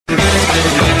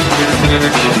Alrighty,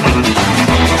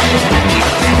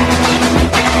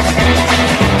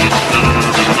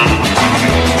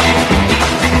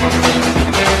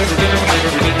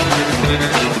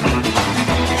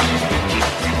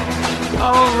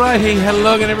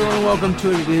 hello again everyone, welcome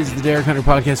to it. It is the Derek Hunter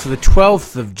Podcast for the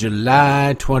 12th of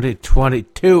July,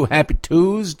 2022. Happy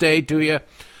Tuesday to you.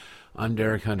 I'm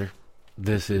Derek Hunter.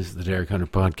 This is the Derek Hunter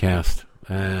Podcast,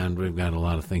 and we've got a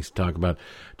lot of things to talk about.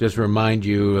 Just remind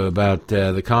you about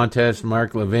the contest,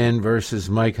 Mark Levin versus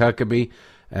Mike Huckabee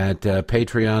at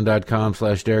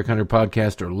patreon.com/Derek Hunter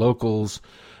Podcast or locals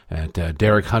at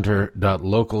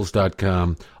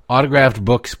DerekHunter.locals.com. Autographed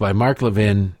books by Mark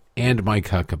Levin and Mike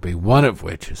Huckabee, one of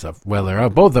which is they're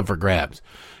both up for grabs.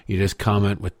 You just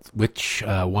comment with which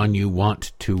one you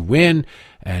want to win,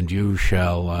 and you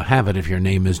shall have it if your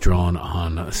name is drawn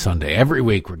on Sunday. Every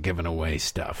week we're giving away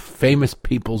stuff, famous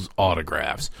people's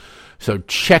autographs. So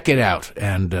check it out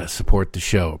and support the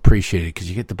show. Appreciate it, because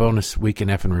you get the bonus Week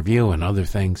in F and Review and other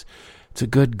things. It's a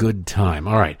good time.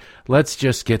 All right, let's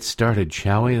just get started,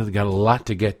 shall we? We've got a lot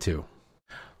to get to.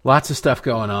 Lots of stuff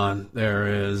going on. There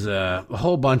is a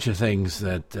whole bunch of things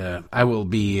that I will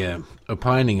be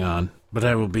opining on, but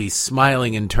I will be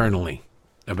smiling internally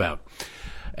about.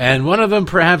 And one of them,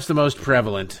 perhaps the most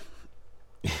prevalent,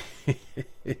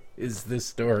 is this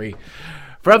story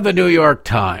from the New York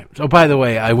Times. Oh, by the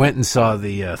way, I went and saw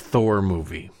the Thor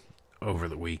movie over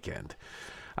the weekend.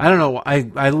 I don't know.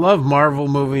 I love Marvel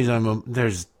movies.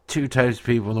 There's two types of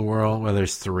people in the world. Well,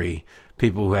 there's three.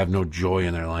 People who have no joy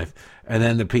in their life. And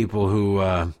then the people who,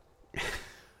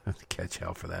 catch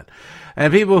hell for that.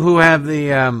 And people who have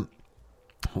the,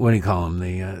 what do you call them?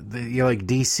 You like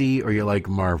DC or you like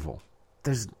Marvel.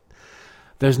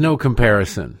 There's no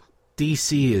comparison.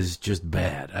 DC is just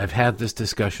bad. I've had this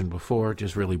discussion before,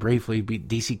 just really briefly.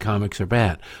 DC comics are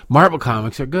bad. Marvel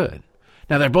comics are good.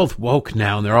 Now, they're both woke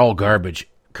now, and they're all garbage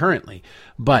currently.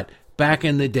 But back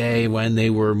in the day when they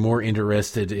were more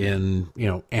interested in,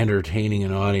 entertaining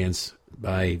an audience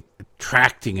by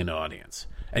attracting an audience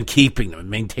and keeping them and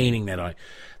maintaining that audience,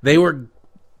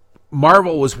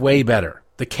 Marvel was way better.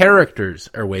 The characters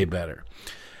are way better.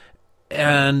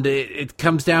 And it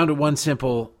comes down to one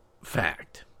simple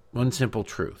fact, one simple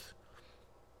truth.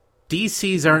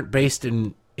 DCs aren't based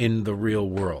in the real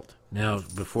world. Now,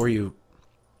 before you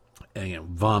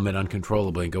vomit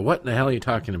uncontrollably and go, what the hell are you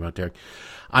talking about, Derek?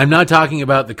 I'm not talking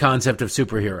about the concept of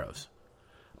superheroes.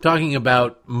 I'm talking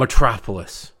about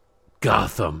Metropolis,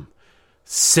 Gotham,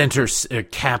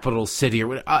 capital city,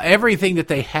 or everything that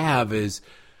they have is.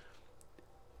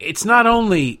 It's not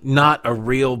only not a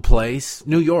real place.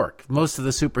 New York. Most of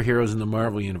the superheroes in the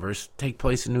Marvel universe take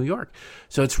place in New York,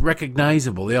 so it's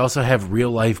recognizable. They also have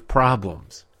real life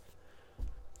problems.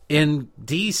 In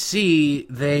DC,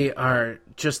 they are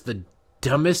just the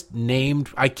dumbest named.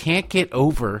 I can't get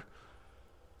over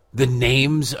the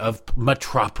names of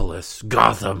Metropolis,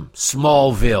 Gotham,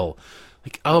 Smallville.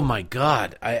 Like, oh my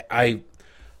God, I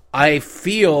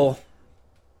feel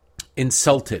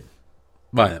insulted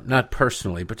by them. Not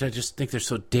personally, but I just think they're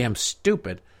so damn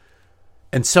stupid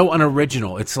and so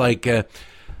unoriginal. It's like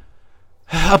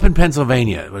up in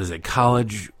Pennsylvania, what is it,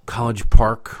 College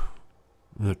Park,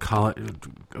 the college,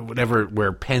 whatever,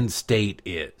 where Penn State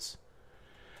is.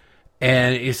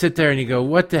 And you sit there and you go,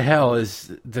 what the hell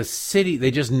is the city?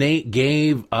 They just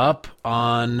gave up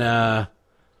on the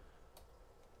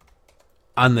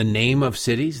name of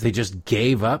cities. They just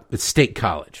gave up. It's State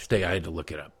College. I had to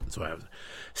look it up. That's why I was.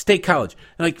 State College.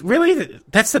 Like, really?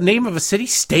 That's the name of a city?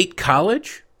 State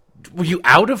College? Were you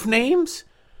out of names?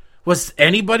 Was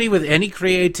anybody with any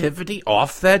creativity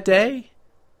off that day?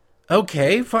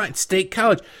 Okay, fine. State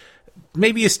College.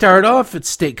 Maybe you start off at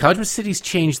State College, but cities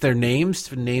change their names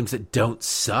to names that don't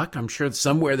suck. I'm sure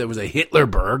somewhere there was a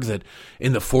Hitlerberg that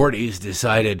in the 40s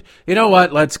decided, you know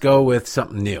what, let's go with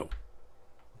something new.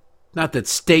 Not that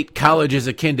State College is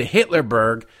akin to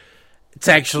Hitlerberg. It's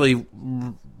actually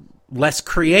less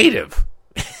creative.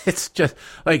 It's just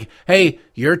like, hey,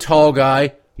 you're tall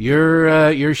guy,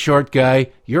 you're short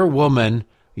guy, you're woman,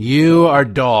 you are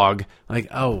dog. Like,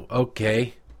 oh,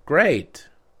 okay, great.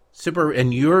 Super,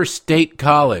 and you're State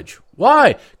College.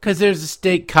 Why? Because there's a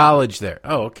State College there.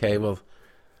 Oh, okay, well,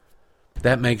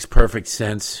 that makes perfect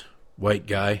sense, white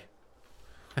guy.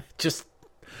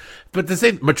 But the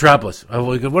same, Metropolis. Oh,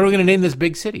 what are we going to name this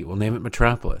big city? We'll name it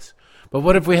Metropolis. But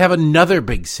what if we have another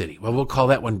big city? Well, we'll call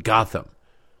that one Gotham.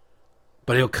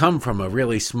 But it'll come from a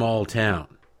really small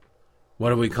town. What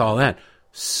do we call that?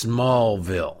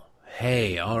 Smallville.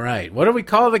 Hey, all right. What do we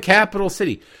call the capital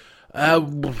city?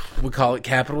 We call it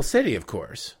Capital City, of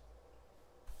course.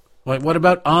 What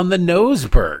about On the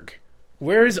Noseburg?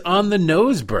 Where's On the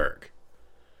Noseburg?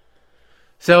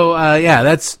 So, yeah,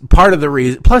 that's part of the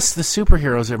reason. Plus, the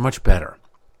superheroes are much better.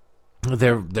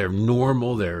 They're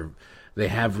normal. They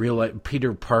have real life.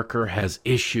 Peter Parker has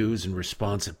issues and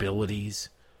responsibilities.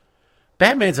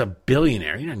 Batman's a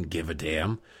billionaire. He doesn't give a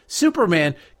damn.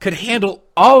 Superman could handle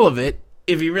all of it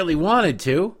if he really wanted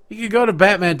to. He could go to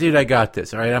Batman, dude, I got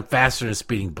this. All right, I'm faster than a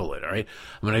speeding bullet. All right,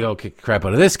 I'm going to go kick the crap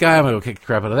out of this guy. I'm going to go kick the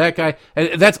crap out of that guy.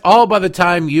 And that's all by the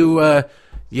time you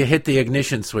hit the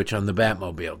ignition switch on the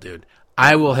Batmobile, dude.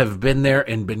 I will have been there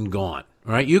and been gone.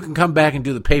 All right, you can come back and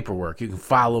do the paperwork. You can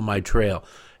follow my trail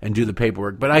and do the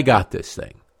paperwork, but I got this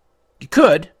thing. You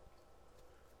could.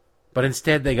 But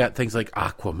instead, they got things like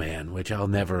Aquaman, which I'll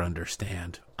never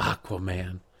understand.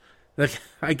 Aquaman. Like,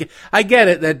 I get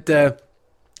it that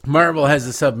Marvel has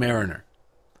a Submariner.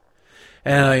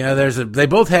 And they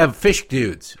both have fish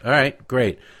dudes. All right,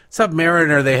 great.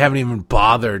 Submariner, they haven't even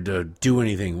bothered to do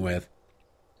anything with.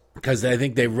 Because I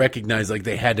think they recognize like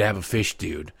they had to have a fish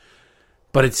dude.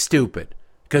 But it's stupid.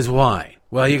 Because why?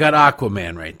 Well, you got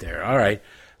Aquaman right there. All right.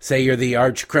 Say you're the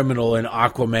arch criminal in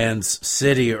Aquaman's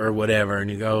city or whatever,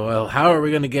 and you go, well, how are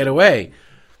we going to get away?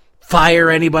 Fire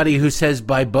anybody who says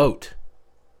by boat.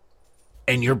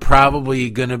 And you're probably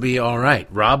going to be all right.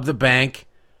 Rob the bank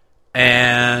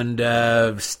and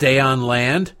stay on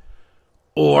land.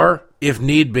 Or, if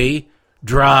need be,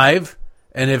 drive.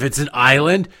 And if it's an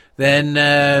island,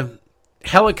 then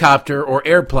helicopter or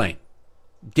airplane.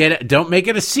 Don't make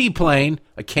it a seaplane.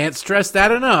 I can't stress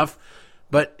that enough.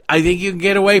 But I think you can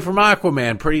get away from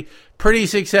Aquaman pretty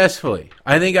successfully.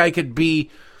 I think I could be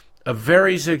a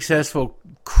very successful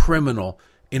criminal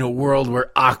in a world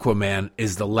where Aquaman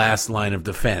is the last line of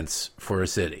defense for a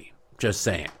city. Just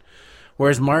saying.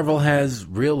 Whereas Marvel has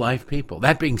real-life people.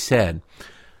 That being said,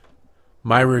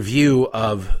 my review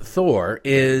of Thor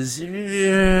is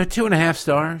 2.5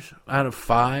 stars out of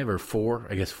 5 or 4.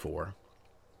 I guess 4.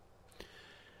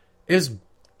 Is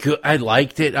good. I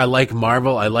liked it. I like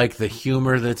Marvel. I like the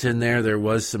humor that's in there. There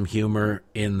was some humor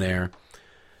in there.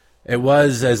 It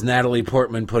was, as Natalie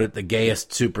Portman put it, the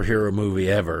gayest superhero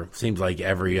movie ever. Seems like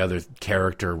every other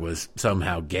character was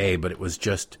somehow gay, but it was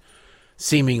just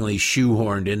seemingly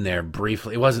shoehorned in there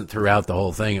briefly. It wasn't throughout the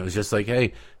whole thing. It was just like,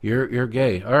 hey, you're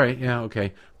gay. All right, yeah,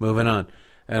 okay, moving on.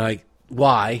 And like,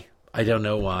 why? I don't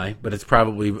know why, but it's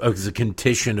probably as a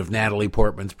condition of Natalie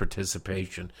Portman's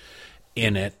participation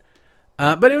in it.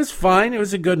 But it was fine. It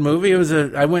was a good movie.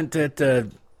 I went at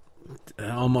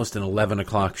almost an 11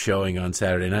 o'clock showing on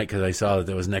Saturday night because I saw that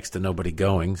there was next to nobody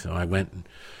going. So I went and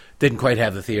didn't quite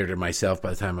have the theater to myself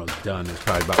by the time I was done. There was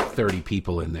probably about 30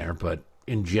 people in there. But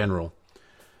in general,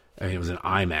 I mean, it was an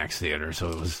IMAX theater,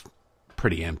 so it was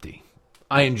pretty empty.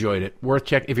 I enjoyed it. Worth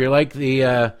check. If you're like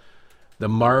the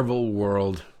Marvel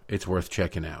world, it's worth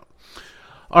checking out.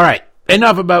 All right.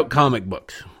 Enough about comic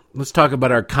books. Let's talk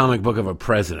about our comic book of a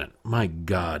president. My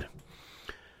God.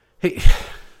 You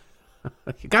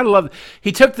gotta love it.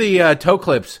 He took the toe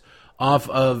clips off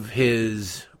of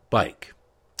his bike.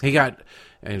 I'd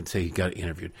say he got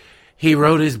interviewed. He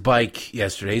rode his bike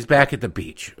yesterday. He's back at the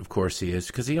beach. Of course he is,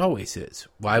 because he always is.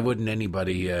 Why would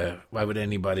anybody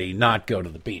not go to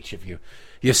the beach if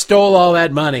you stole all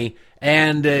that money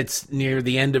and it's near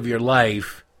the end of your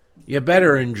life? You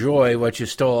better enjoy what you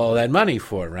stole all that money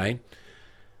for, right?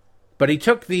 But he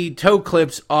took the toe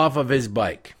clips off of his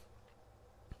bike.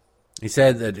 He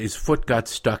said that his foot got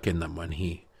stuck in them when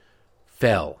he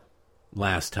fell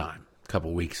last time, a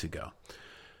couple weeks ago.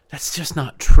 That's just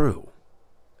not true.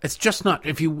 It's just not.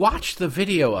 If you watch the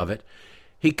video of it,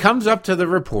 he comes up to the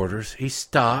reporters. He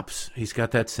stops. He's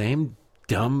got that same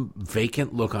dumb,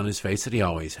 vacant look on his face that he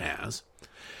always has.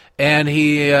 And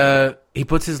he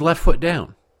puts his left foot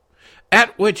down.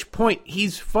 At which point,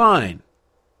 he's fine.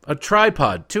 A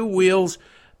tripod, 2 wheels,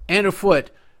 and a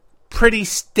foot. Pretty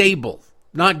stable.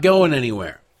 Not going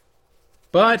anywhere.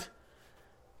 But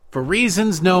for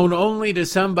reasons known only to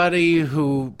somebody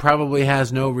who probably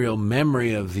has no real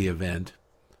memory of the event,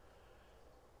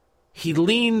 he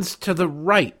leans to the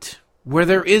right where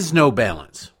there is no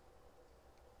balance.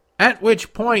 At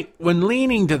which point, when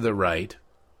leaning to the right,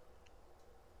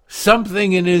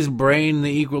 something in his brain,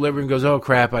 the equilibrium goes, oh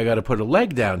crap, I got to put a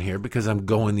leg down here because I'm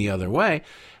going the other way.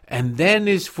 And then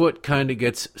his foot kind of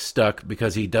gets stuck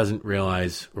because he doesn't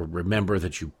realize or remember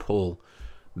that you pull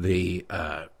the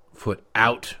foot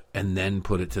out and then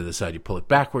put it to the side. You pull it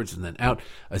backwards and then out.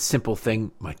 A simple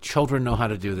thing. My children know how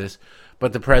to do this,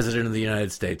 but the President of the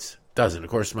United States doesn't. Of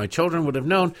course, my children would have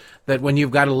known that when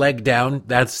you've got a leg down,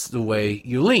 that's the way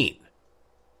you lean.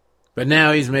 But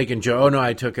now he's making joke. Oh, no,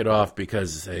 I took it off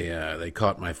because they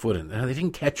caught my foot in there. No, they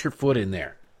didn't catch your foot in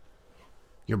there.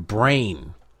 Your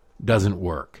brain doesn't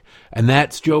work. And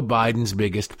that's Joe Biden's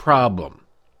biggest problem.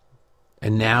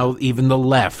 And now even the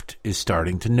left is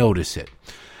starting to notice it.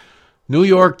 New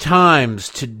York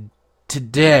Times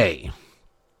today,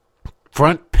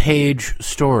 front page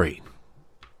story.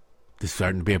 This is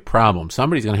starting to be a problem.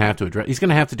 Somebody's going to have to address. He's going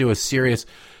to have to do a serious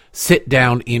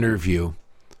sit-down interview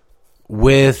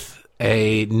with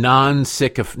a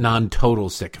non-total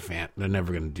sycophant. They're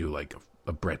never going to do like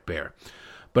a Brett Baer,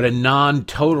 but a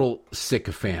non-total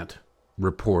sycophant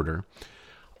reporter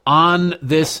on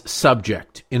this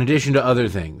subject, in addition to other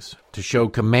things, to show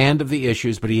command of the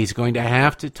issues. But he's going to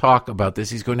have to talk about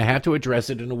this. He's going to have to address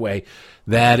it in a way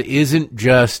that isn't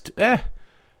just,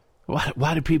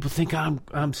 why do people think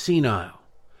I'm senile?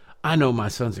 I know my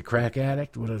son's a crack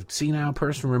addict. Would a senile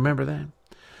person remember that?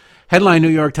 Headline, New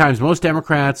York Times, most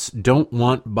Democrats don't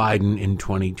want Biden in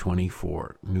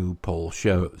 2024. New poll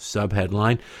shows.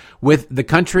 Subheadline, with the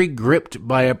country gripped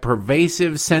by a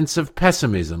pervasive sense of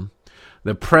pessimism,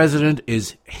 the president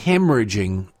is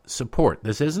hemorrhaging support.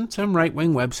 This isn't some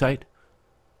right-wing website.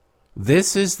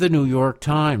 This is the New York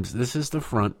Times. This is the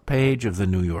front page of the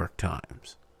New York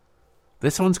Times.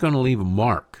 This one's going to leave a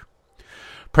mark.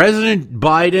 President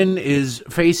Biden is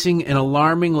facing an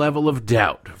alarming level of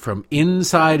doubt from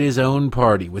inside his own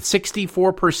party, with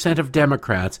 64% of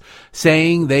Democrats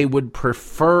saying they would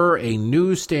prefer a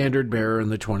new standard bearer in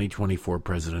the 2024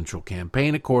 presidential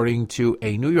campaign, according to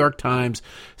a New York Times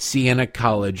Siena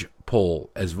College poll,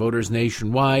 as voters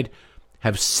nationwide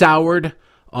have soured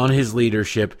on his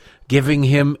leadership, giving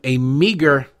him a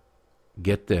meager,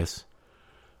 get this,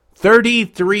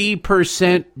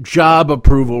 33% job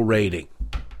approval rating.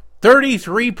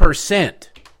 33%.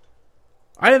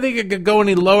 I didn't think it could go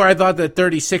any lower. I thought that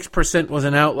 36% was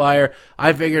an outlier.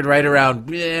 I figured right around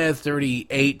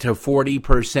 38 to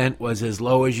 40% was as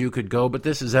low as you could go, but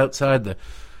this is outside the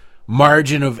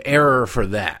margin of error for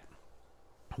that.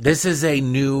 This is a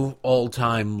new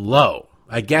all-time low.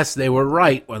 I guess they were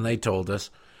right when they told us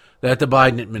that the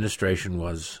Biden administration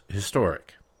was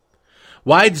historic.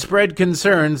 Widespread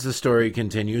concerns, the story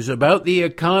continues, about the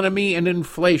economy and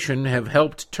inflation have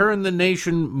helped turn the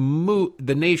national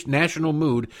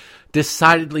mood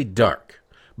decidedly dark,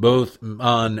 both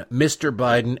on Mr.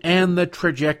 Biden and the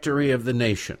trajectory of the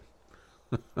nation.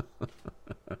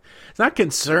 It's not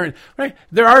concerned, right?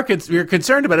 You're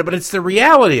concerned about it, but it's the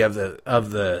reality of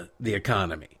the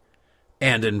economy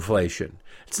and inflation.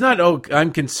 It's not,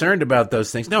 I'm concerned about those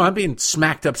things. No, I'm being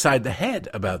smacked upside the head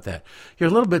about that. You're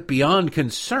a little bit beyond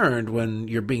concerned when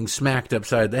you're being smacked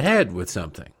upside the head with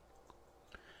something.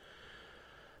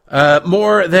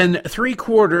 More than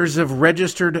 3/4 of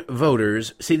registered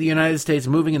voters see the United States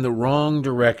moving in the wrong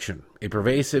direction. A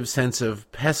pervasive sense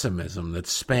of pessimism that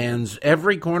spans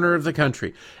every corner of the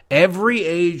country, every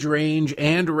age range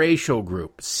and racial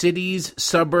group, cities,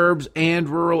 suburbs, and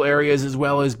rural areas, as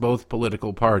well as both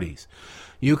political parties.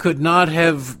 You could not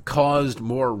have caused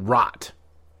more rot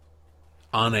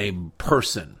on a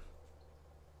person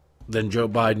than Joe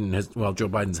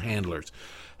Biden's handlers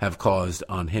have caused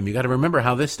on him. You got to remember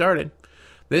how this started.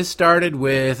 This started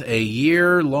with a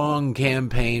year-long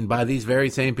campaign by these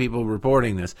very same people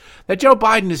reporting this, that Joe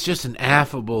Biden is just an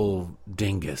affable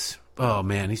dingus. Oh,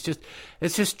 man, it's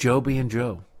just Joe being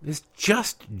Joe. It's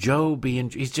just Joe being,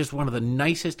 he's just one of the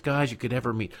nicest guys you could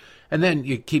ever meet. And then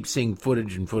you keep seeing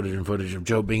footage of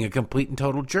Joe being a complete and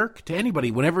total jerk to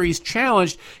anybody. Whenever he's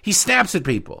challenged, he snaps at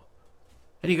people.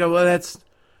 And you go, well, that's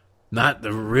not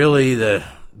really the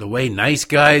way nice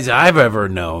guys I've ever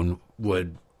known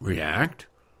would react.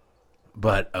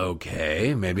 But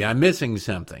okay, maybe I'm missing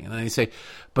something. And then you say,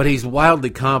 but he's wildly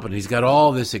competent. He's got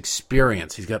all this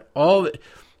experience. He's got all the,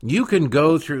 you can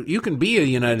be a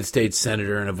United States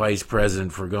senator and a vice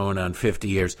president for going on 50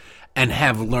 years and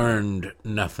have learned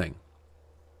nothing.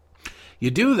 You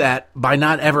do that by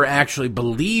not ever actually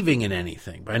believing in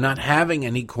anything, by not having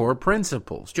any core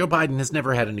principles. Joe Biden has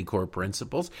never had any core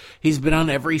principles. He's been on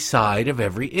every side of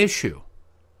every issue.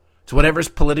 It's whatever's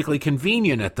politically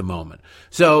convenient at the moment.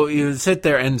 So you sit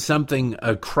there and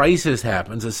a crisis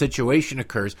happens, a situation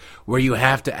occurs where you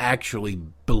have to actually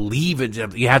believe it.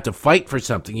 You have to fight for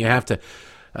something. You have to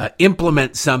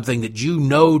implement something that you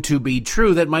know to be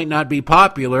true that might not be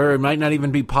popular. It might not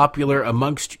even be popular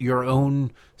amongst your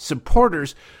own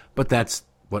supporters, but that's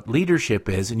what leadership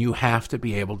is, and you have to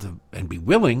be able to and be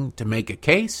willing to make a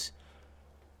case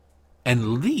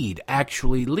and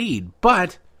actually lead.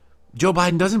 But Joe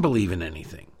Biden doesn't believe in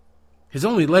anything. His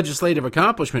only legislative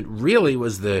accomplishment really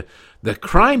was the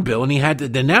crime bill, and he had to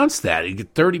denounce that. He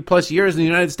got 30-plus years in the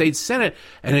United States Senate,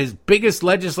 and his biggest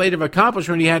legislative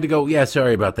accomplishment, he had to go, yeah,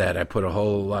 sorry about that. I put a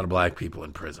whole lot of black people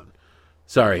in prison.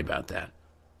 Sorry about that.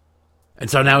 And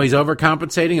so now he's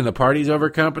overcompensating, and the party's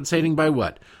overcompensating by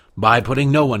what? By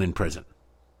putting no one in prison.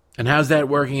 And how's that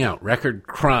working out? Record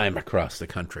crime across the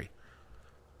country.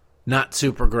 Not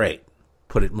super great,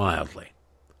 put it mildly.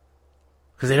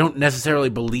 Because they don't necessarily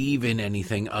believe in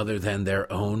anything other than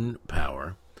their own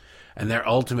power and their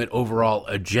ultimate overall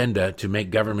agenda to make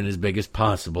government as big as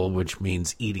possible, which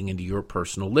means eating into your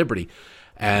personal liberty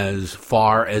as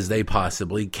far as they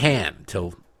possibly can,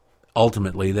 till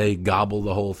ultimately they gobble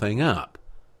the whole thing up.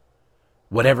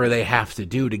 Whatever they have to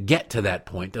do to get to that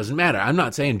point doesn't matter. I'm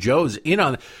not saying Joe's in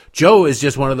on it. Joe is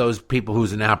just one of those people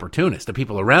who's an opportunist, the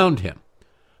people around him,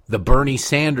 the Bernie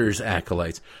Sanders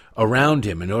acolytes around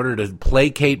him, in order to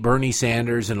placate Bernie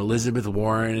Sanders and Elizabeth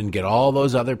Warren and get all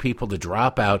those other people to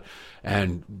drop out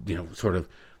and, sort of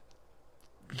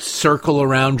circle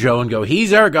around Joe and go,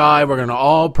 he's our guy, we're going to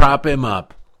all prop him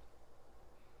up.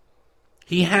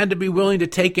 He had to be willing to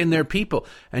take in their people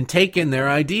and take in their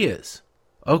ideas.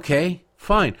 Okay,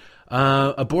 fine.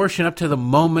 Abortion up to the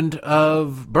moment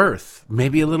of birth,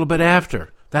 maybe a little bit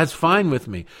after. That's fine with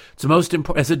me. It's the most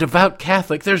important. As a devout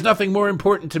Catholic, there's nothing more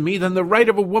important to me than the right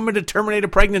of a woman to terminate a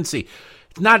pregnancy.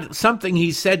 It's not something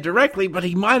he said directly, but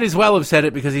he might as well have said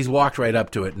it because he's walked right up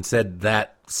to it and said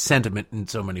that sentiment in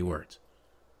so many words.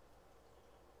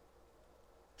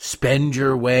 Spend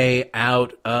your way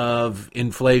out of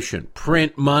inflation.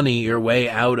 Print money your way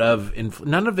out of inflation.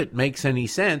 None of it makes any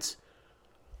sense.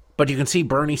 But you can see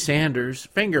Bernie Sanders'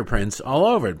 fingerprints all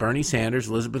over it. Bernie Sanders,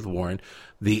 Elizabeth Warren,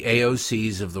 the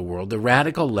AOCs of the world, the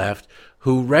radical left,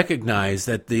 who recognize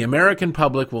that the American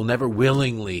public will never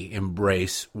willingly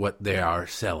embrace what they are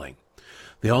selling.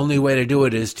 The only way to do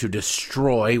it is to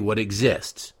destroy what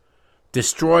exists.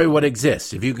 Destroy what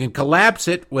exists. If you can collapse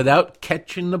it without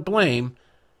catching the blame,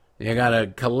 you got to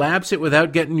collapse it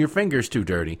without getting your fingers too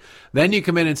dirty. Then you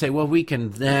come in and say, well, we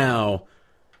can now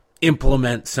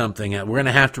implement something. We're going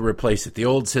to have to replace it. The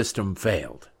old system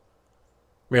failed.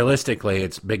 Realistically,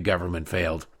 it's big government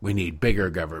failed. We need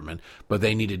bigger government, but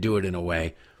they need to do it in a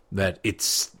way that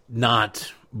it's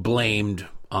not blamed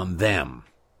on them.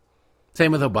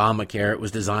 Same with Obamacare. It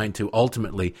was designed to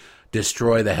ultimately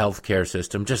destroy the healthcare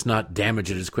system, just not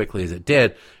damage it as quickly as it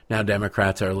did. Now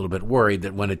Democrats are a little bit worried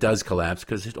that when it does collapse,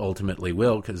 because it ultimately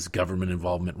will, because government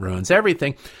involvement ruins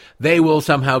everything, they will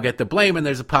somehow get the blame, and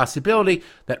there's a possibility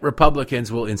that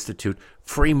Republicans will institute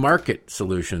free market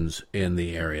solutions in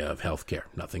the area of healthcare.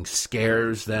 Nothing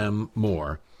scares them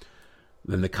more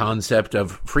than the concept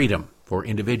of freedom for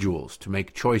individuals to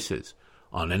make choices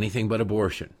on anything but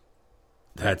abortion.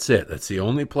 That's it. That's the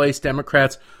only place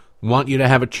Democrats want you to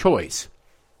have a choice.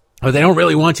 Or they don't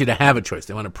really want you to have a choice.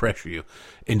 They want to pressure you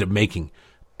into making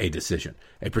a decision,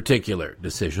 a particular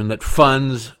decision that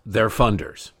funds their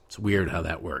funders. It's weird how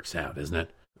that works out, isn't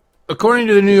it? According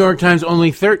to the New York Times,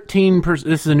 only 13%,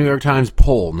 this is a New York Times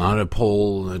poll, not a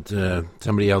poll that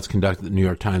somebody else conducted that the New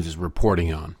York Times is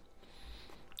reporting on.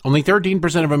 Only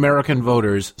 13% of American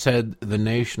voters said the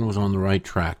nation was on the right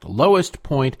track. The lowest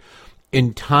point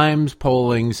in Times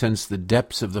polling since the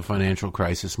depths of the financial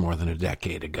crisis more than a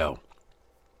decade ago.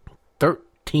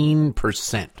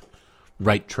 13%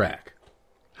 right track.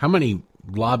 How many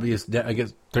lobbyists? I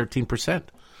guess 13%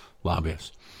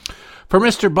 lobbyists. For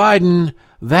Mr. Biden,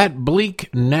 that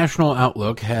bleak national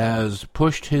outlook has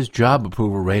pushed his job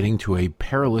approval rating to a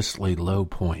perilously low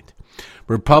point.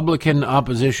 Republican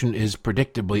opposition is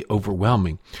predictably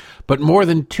overwhelming, but more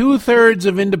than two-thirds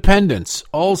of independents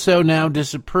also now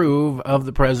disapprove of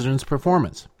the president's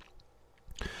performance.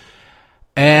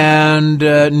 And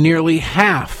nearly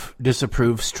half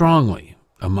disapprove strongly.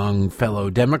 Among fellow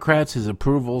Democrats, his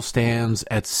approval stands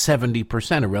at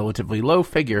 70%, a relatively low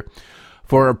figure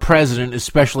for a president,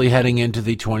 especially heading into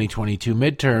the 2022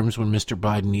 midterms when Mr.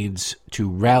 Biden needs to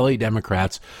rally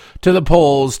Democrats to the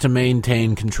polls to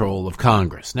maintain control of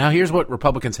Congress. Now, here's what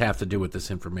Republicans have to do with this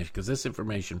information, because this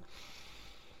information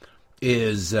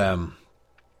is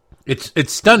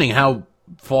it's stunning how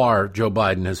far Joe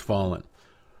Biden has fallen.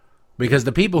 Because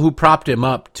the people who propped him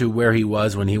up to where he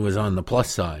was when he was on the plus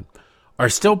side are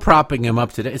still propping him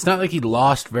up today. It's not like he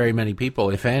lost very many people,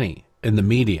 if any, in the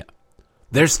media.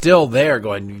 They're still there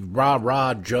going, rah,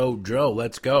 rah, Joe, Joe,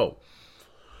 let's go.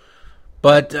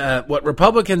 But what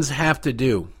Republicans have to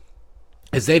do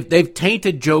is they've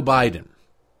tainted Joe Biden.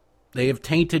 They have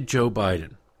tainted Joe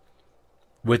Biden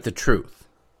with the truth.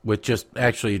 With just,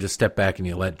 actually, you just step back and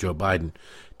you let Joe Biden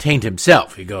taint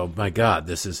himself. You go, my God,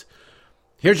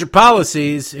 here's your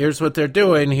policies, here's what they're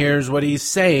doing, here's what he's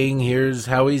saying, here's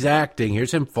how he's acting,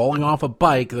 here's him falling off a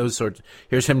bike,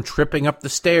 here's him tripping up the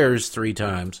stairs 3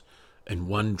 times. And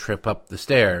 1 trip up the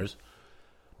stairs,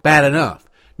 bad enough.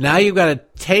 Now you've got to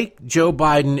take Joe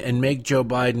Biden and make Joe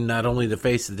Biden not only the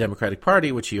face of the Democratic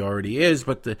Party, which he already is,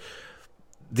 but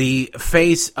the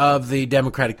face of the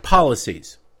Democratic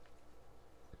policies.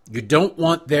 You don't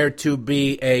want there to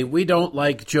be we don't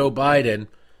like Joe Biden,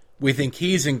 we think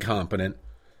he's incompetent,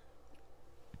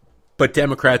 but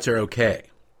Democrats are okay.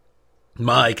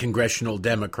 My congressional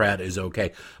Democrat is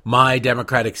okay. My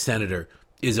Democratic senator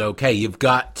is okay. You've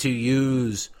got to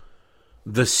use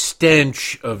the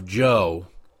stench of Joe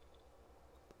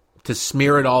to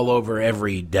smear it all over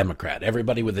every Democrat,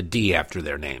 everybody with a D after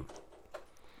their name.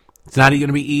 It's not going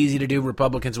to be easy to do.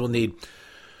 Republicans will need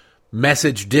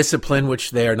message discipline,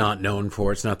 which they are not known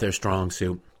for. It's not their strong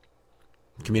suit.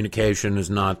 Communication is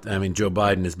not, Joe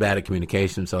Biden is bad at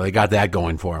communication, so they got that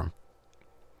going for him.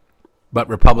 But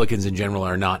Republicans in general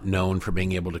are not known for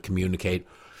being able to communicate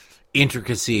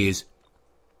intricacies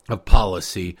of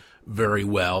policy very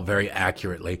well, very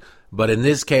accurately. But in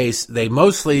this case, they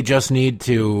mostly just need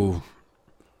to,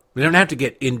 we don't have to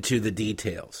get into the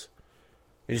details.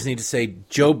 They just need to say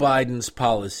Joe Biden's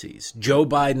policies. Joe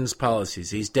Biden's policies.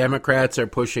 These Democrats are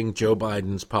pushing Joe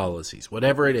Biden's policies.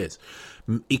 Whatever it is.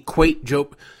 Equate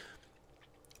Joe.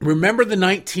 Remember the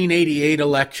 1988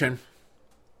 election?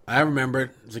 I remember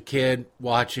it as a kid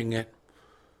watching it.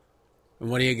 And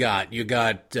what do you got? You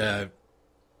got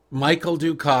Michael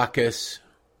Dukakis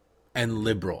and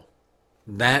Liberal.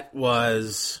 They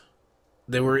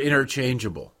were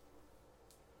interchangeable.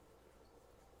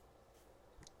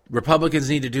 Republicans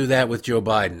need to do that with Joe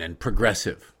Biden and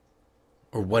progressive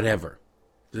or whatever.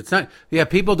 It's not,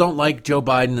 people don't like Joe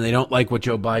Biden and they don't like what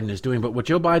Joe Biden is doing, but what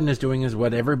Joe Biden is doing is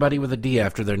what everybody with a D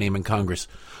after their name in Congress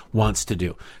wants to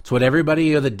do. It's what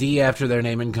everybody with a D after their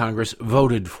name in Congress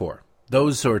voted for.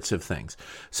 Those sorts of things.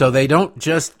 So they don't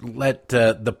just let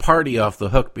the party off the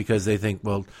hook because they think,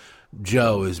 well,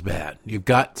 Joe is bad. You've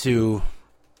got to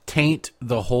taint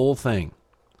the whole thing.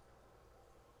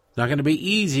 It's not going to be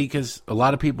easy because a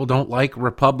lot of people don't like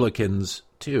Republicans,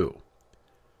 too.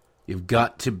 You've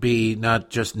got to be not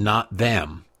just not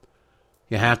them.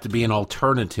 You have to be an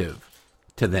alternative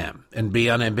to them and be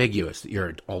unambiguous that you're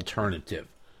an alternative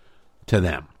to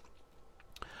them.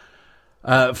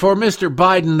 For Mr.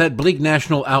 Biden, that bleak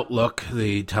national outlook,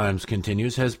 the Times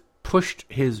continues, has pushed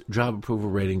his job approval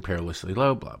rating perilously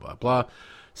low, blah, blah, blah.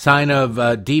 Sign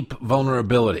of deep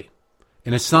vulnerability.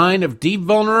 In a sign of deep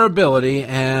vulnerability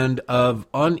and of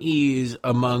unease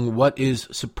among what is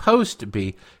supposed to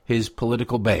be his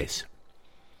political base.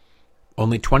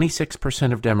 Only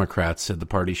 26% of Democrats said the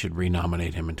party should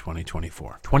renominate him in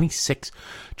 2024.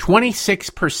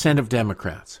 26% of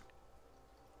Democrats.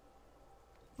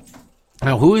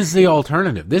 Now, who is the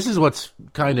alternative? This is what's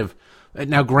kind of...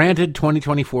 Now, granted,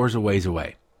 2024 is a ways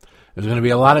away. There's going to be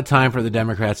a lot of time for the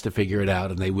Democrats to figure it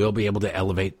out, and they will be able to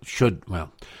elevate,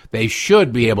 they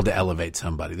should be able to elevate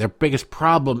somebody. Their biggest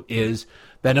problem is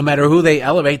that no matter who they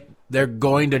elevate, they're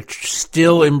going to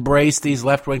still embrace these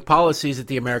left-wing policies that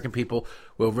the American people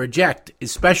will reject,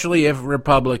 especially if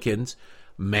Republicans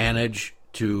manage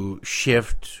to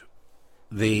shift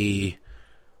the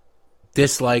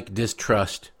dislike,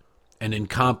 distrust, and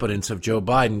incompetence of Joe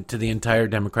Biden to the entire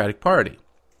Democratic Party.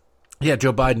 Yeah,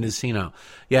 Joe Biden is senile.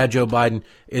 Yeah, Joe Biden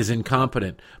is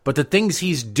incompetent. But the things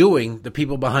he's doing, the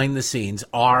people behind the scenes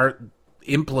are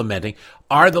implementing,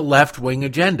 are the left-wing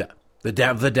agenda, the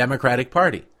Democratic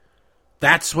Party.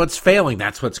 That's what's failing.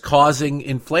 That's what's causing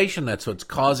inflation. That's what's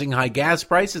causing high gas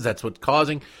prices. That's what's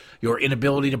causing your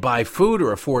inability to buy food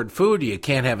or afford food. You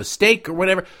can't have a steak or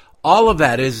whatever. All of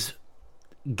that is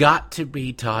got to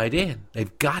be tied in.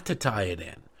 They've got to tie it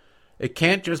in. It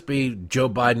can't just be Joe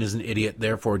Biden is an idiot,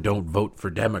 therefore don't vote for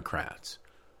Democrats.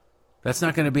 That's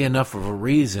not going to be enough of a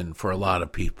reason for a lot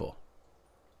of people.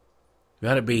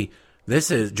 Got to be,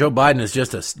 Joe Biden is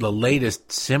just the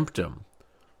latest symptom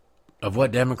of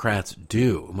what Democrats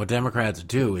do. And what Democrats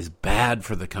do is bad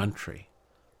for the country.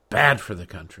 Bad for the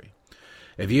country.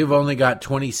 If you've only got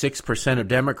 26% of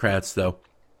Democrats, though,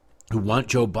 who want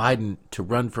Joe Biden to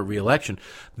run for re-election,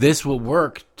 this will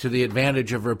work to the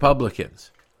advantage of Republicans.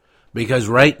 Because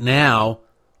right now,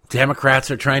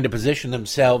 Democrats are trying to position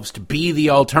themselves to be the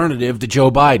alternative to Joe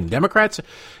Biden.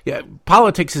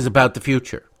 Politics is about the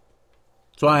future.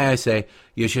 That's why I say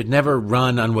you should never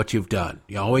run on what you've done.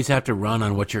 You always have to run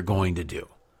on what you're going to do.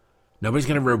 Nobody's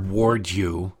going to reward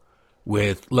you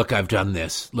with, look, I've done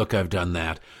this, look, I've done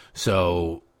that,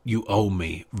 so you owe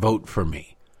me, vote for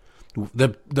me.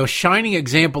 The shining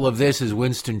example of this is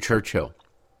Winston Churchill.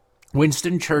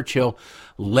 Winston Churchill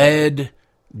led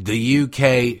the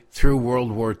UK through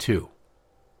World War II.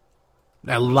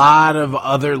 A lot of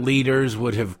other leaders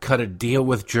would have cut a deal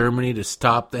with Germany to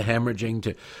stop the hemorrhaging,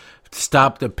 to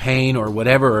stop the pain or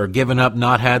whatever, or given up,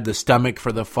 not had the stomach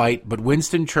for the fight. But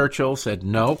Winston Churchill said,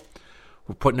 no,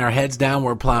 we're putting our heads down,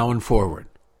 we're plowing forward.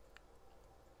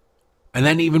 And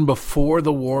then even before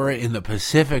the war in the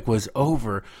Pacific was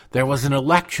over, there was an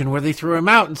election where they threw him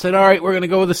out and said, all right, we're going to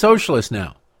go with the socialists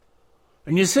now.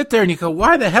 And you sit there and you go,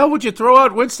 why the hell would you throw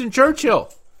out Winston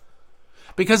Churchill?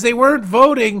 Because they weren't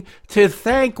voting to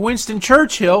thank Winston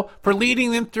Churchill for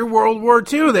leading them through World War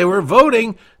II. They were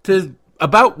voting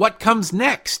about what comes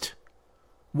next.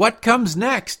 What comes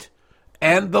next?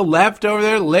 And the left over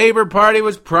there, Labor Party,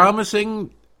 was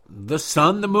promising the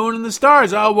sun, the moon, and the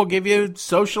stars. Oh, we'll give you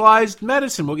socialized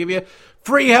medicine. We'll give you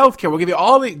free health care. We'll give you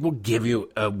we'll give you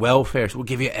welfare. We'll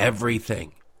give you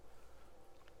everything.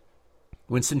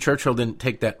 Winston Churchill didn't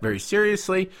take that very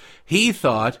seriously. He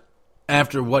thought,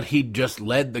 after what he'd just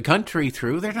led the country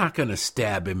through, they're not going to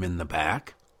stab him in the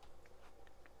back.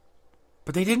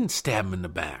 But they didn't stab him in the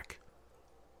back.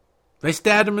 They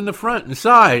stabbed him in the front and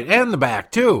side and the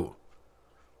back, too.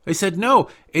 They said, no,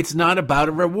 it's not about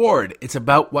a reward. It's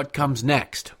about what comes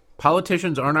next.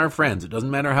 Politicians aren't our friends. It doesn't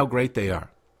matter how great they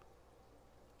are.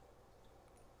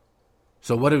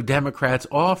 So what do Democrats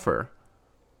offer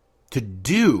to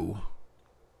do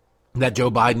that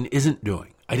Joe Biden isn't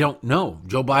doing? I don't know.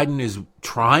 Joe Biden is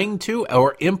trying to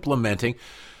or implementing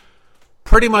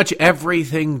pretty much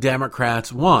everything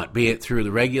Democrats want, be it through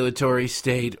the regulatory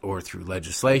state or through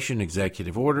legislation,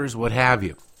 executive orders, what have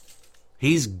you.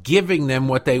 He's giving them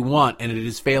what they want, and it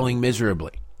is failing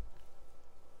miserably.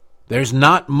 There's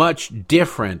not much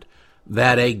different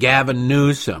that a Gavin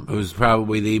Newsom, who's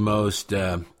probably the most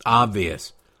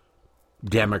obvious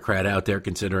Democrat out there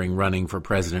considering running for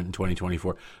president in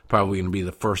 2024, probably going to be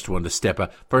the first one to step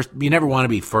out. First, you never want to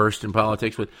be first in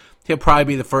politics, but he'll probably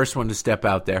be the first one to step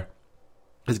out there.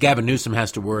 Because Gavin Newsom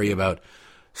has to worry about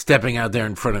stepping out there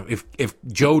in front of... If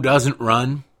Joe doesn't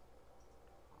run,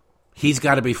 he's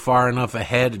got to be far enough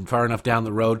ahead and far enough down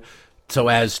the road so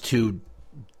as to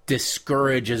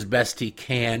discourage as best he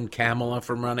can Kamala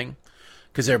from running,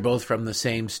 because they're both from the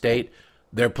same state.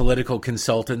 Their political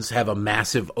consultants have a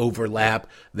massive overlap.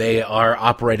 They are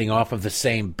operating off of the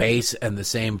same base and the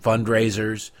same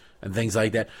fundraisers and things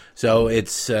like that. So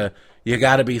it's you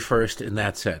got to be first in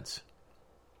that sense.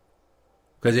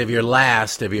 Because if you're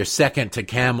last, if you're second to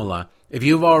Kamala, if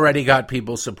you've already got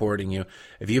people supporting you,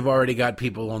 if you've already got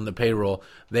people on the payroll,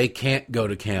 they can't go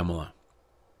to Kamala.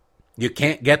 You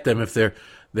can't get them if there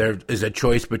is a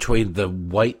choice between the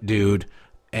white dude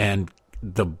and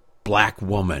the black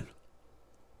woman.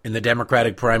 In the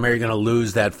Democratic primary, you're going to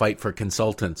lose that fight for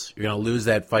consultants. You're going to lose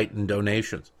that fight in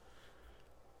donations.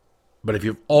 But if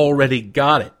you've already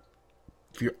got it,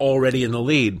 if you're already in the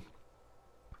lead,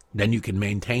 then you can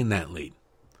maintain that lead.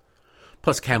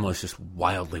 Plus, Kamala's just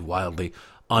wildly, wildly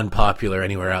unpopular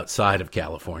anywhere outside of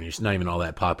California. She's not even all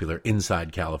that popular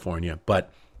inside California.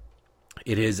 But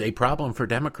it is a problem for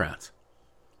Democrats.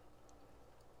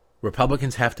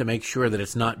 Republicans have to make sure that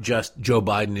it's not just Joe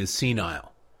Biden is senile.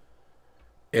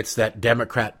 It's that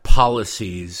Democrat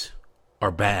policies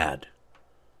are bad.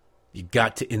 You've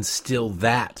got to instill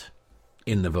that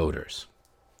in the voters.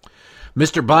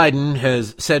 Mr. Biden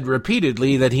has said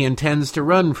repeatedly that he intends to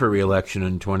run for re-election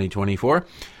in 2024.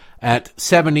 At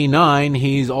 79,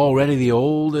 he's already the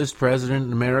oldest president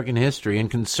in American history, and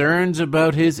concerns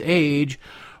about his age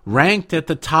ranked at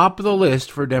the top of the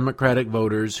list for Democratic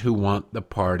voters who want the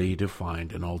party to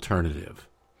find an alternative.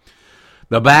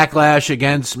 The backlash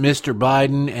against Mr.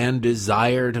 Biden and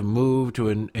desire to move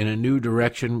in a new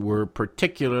direction were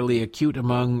particularly acute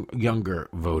among younger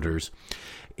voters.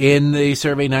 In the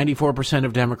survey, 94%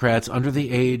 of Democrats under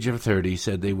the age of 30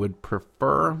 said they would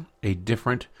prefer a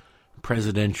different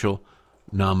presidential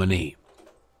nominee.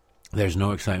 There's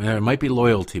no excitement. There might be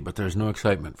loyalty, but there's no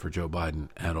excitement for Joe Biden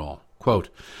at all. Quote,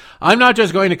 I'm not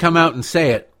just going to come out and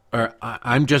say it, or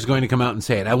I'm just going to come out and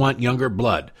say it. I want younger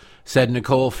blood, said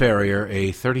Nicole Ferrier,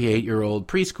 a 38-year-old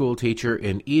preschool teacher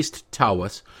in East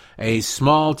Tawas, a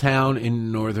small town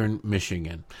in northern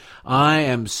Michigan. I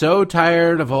am so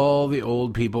tired of all the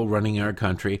old people running our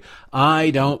country.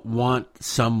 I don't want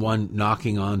someone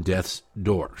knocking on death's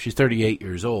door. She's 38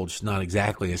 years old. She's not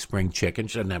exactly a spring chicken.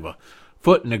 She doesn't have a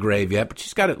foot in the grave yet, but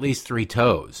she's got at least 3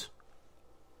 toes.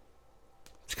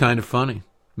 It's kind of funny.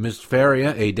 Ms.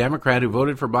 Faria, a Democrat who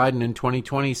voted for Biden in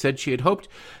 2020, said she had hoped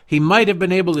he might have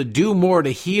been able to do more to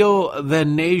heal the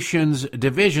nation's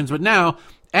divisions, but now,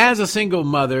 as a single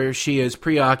mother, she is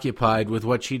preoccupied with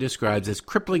what she describes as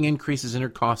crippling increases in her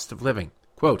cost of living.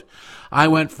 Quote, I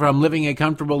went from living a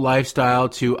comfortable lifestyle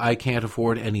to I can't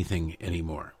afford anything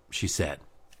anymore, she said.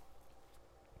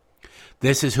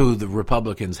 This is who the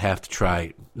Republicans have to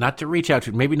try not to reach out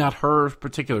to, maybe not her in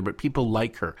particular, but people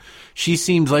like her. She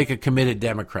seems like a committed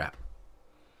Democrat.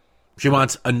 She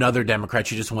wants another Democrat.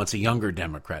 She just wants a younger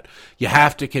Democrat. You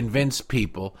have to convince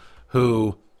people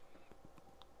who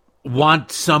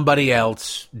want somebody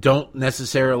else, don't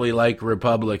necessarily like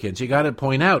Republicans. You got to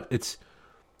point out, it's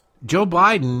Joe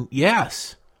Biden,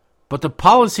 yes, but the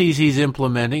policies he's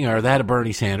implementing are that of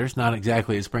Bernie Sanders, not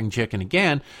exactly a spring chicken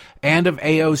again, and of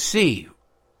AOC,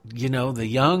 the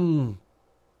young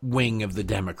wing of the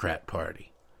Democrat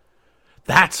Party.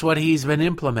 That's what he's been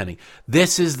implementing.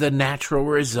 This is the natural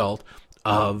result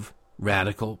of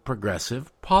radical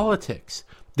progressive politics.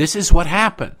 This is what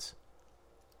happens.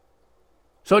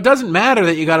 So it doesn't matter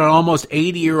that you got an almost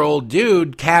 80-year-old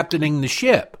dude captaining the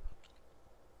ship.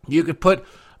 You could put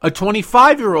a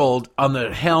 25-year-old on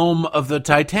the helm of the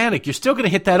Titanic. You're still going to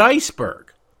hit that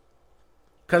iceberg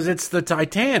because it's the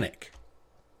Titanic.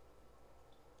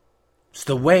 It's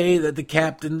the way that the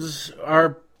captains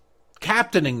are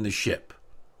captaining the ship.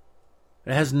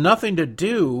 It has nothing to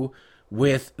do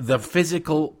with the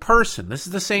physical person. This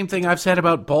is the same thing I've said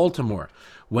about Baltimore.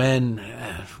 When,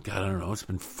 God, I don't know, it's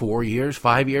been 5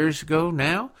 years ago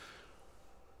now,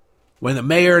 when the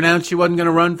mayor announced she wasn't going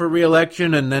to run for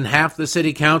re-election, and then half the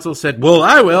city council said, well,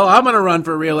 I'm going to run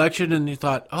for re-election, and you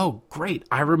thought, oh, great,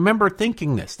 I remember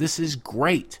thinking this. This is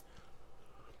great.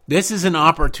 This is an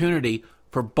opportunity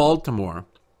for Baltimore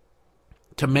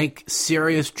to make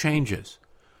serious changes.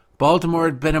 Baltimore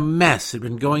had been a mess. It had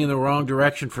been going in the wrong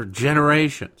direction for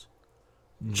generations.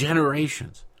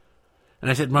 And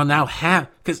I said, well, now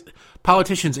because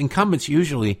politicians, incumbents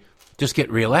usually just get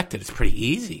reelected. It's pretty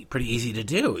easy to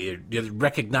do. You're a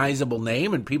recognizable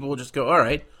name, and people will just go, all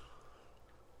right.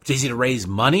 It's easy to raise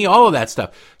money, all of that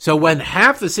stuff. So when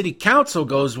half the city council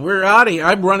goes, we're out of here,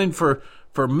 I'm running for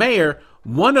mayor,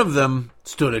 one of them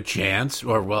stood a chance,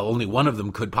 or, well, only one of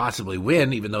them could possibly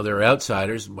win, even though they're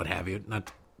outsiders, what have you.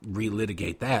 Not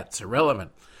relitigate that. It's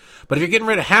irrelevant. But if you're getting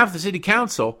rid of half the city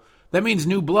council, that means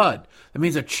new blood. That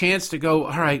means a chance to go,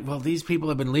 all right, well, these people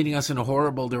have been leading us in a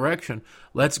horrible direction.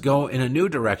 Let's go in a new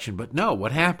direction. But no,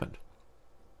 what happened?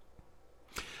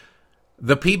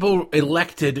 The people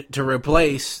elected to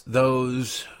replace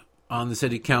those on the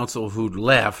city council who'd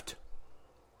left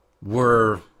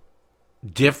were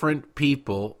different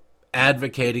people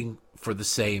advocating for the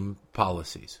same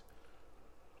policies.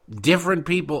 Different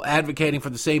people advocating for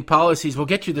the same policies will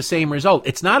get you the same result.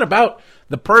 It's not about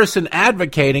the person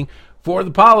advocating for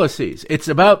the policies. It's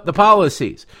about the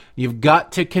policies. You've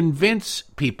got to convince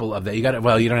people of that. You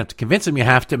don't have to convince them. You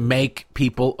have to make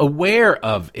people aware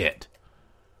of it.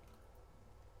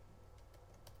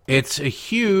 It's a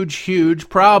huge, huge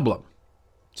problem.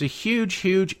 It's a huge,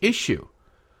 huge issue.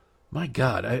 My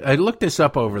God, I looked this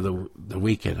up over the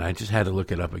weekend. I just had to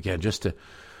look it up again just to...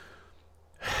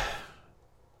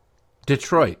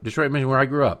 Detroit, where I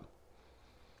grew up.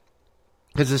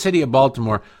 Because the city of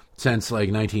Baltimore, since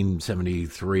like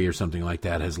 1973 or something like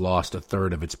that, has lost a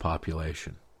third of its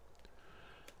population.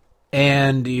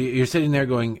 And you're sitting there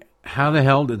going, how the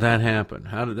hell did that happen?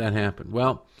 How did that happen?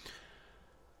 Well,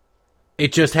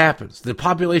 it just happens. The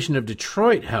population of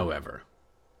Detroit, however,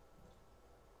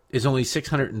 is only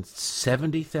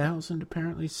 670,000,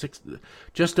 apparently.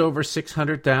 Just over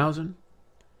 600,000.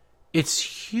 It's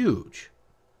huge.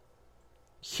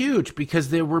 Huge, because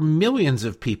there were millions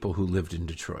of people who lived in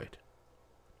Detroit.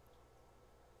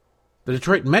 The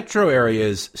Detroit metro area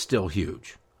is still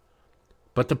huge.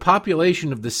 But the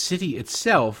population of the city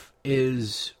itself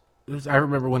I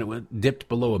remember when it dipped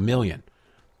below 1 million.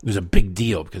 It was a big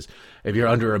deal, because if you're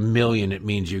under 1 million, it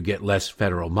means you get less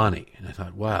federal money. And I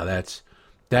thought, wow, that's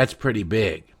pretty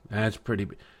big. That's pretty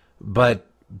big. But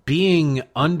being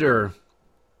under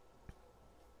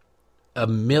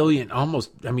 1 million,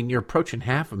 almost, you're approaching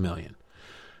 500,000.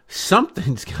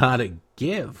 Something's got to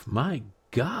give. My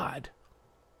God.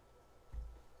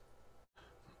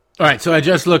 All right, so I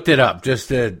just looked it up just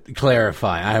to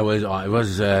clarify.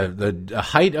 The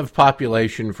height of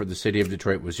population for the city of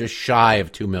Detroit was just shy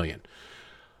of 2 million.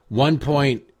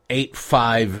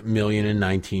 1.85 million in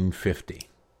 1950.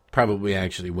 Probably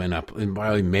actually went up and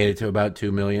probably made it to about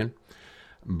 2 million.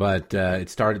 But it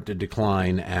started to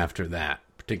decline after that.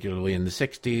 Particularly in the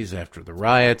 60s, after the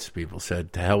riots, people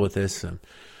said, to hell with this, I'm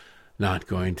not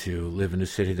going to live in a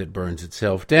city that burns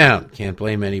itself down. Can't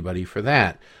blame anybody for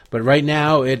that. But right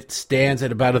now, it stands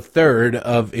at about a third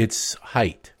of its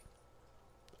height.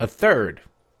 A third.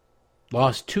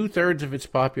 Lost 2/3 of its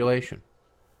population.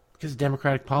 Because of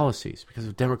Democratic policies, because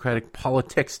of Democratic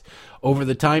politics. Over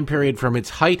the time period from its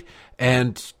height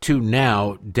and to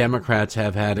now, Democrats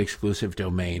have had exclusive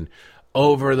domain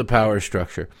over the power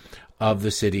structure of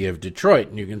the city of Detroit.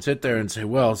 And you can sit there and say,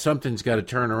 well, something's got to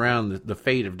turn around the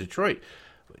fate of Detroit.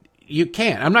 You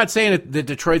can't. I'm not saying that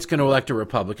Detroit's going to elect a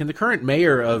Republican. The current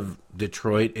mayor of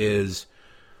Detroit is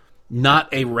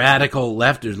not a radical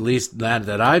leftist, at least not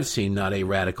that I've seen, not a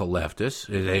radical leftist.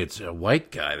 It's a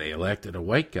white guy. They elected a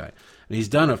white guy. And he's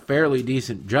done a fairly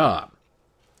decent job.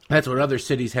 That's what other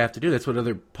cities have to do. That's what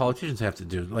other politicians have to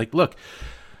do. Like, look,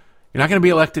 you're not going to be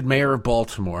elected mayor of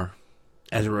Baltimore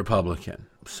as a Republican.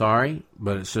 Sorry,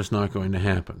 but it's just not going to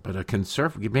happen. But a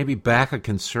conservative, maybe back a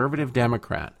conservative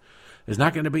Democrat, is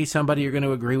not going to be somebody you're going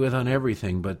to agree with on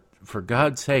everything. But for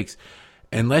God's sakes,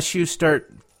 unless you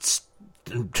start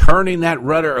turning that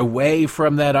rudder away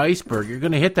from that iceberg, you're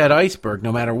going to hit that iceberg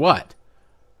no matter what.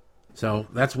 So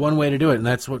that's one way to do it, and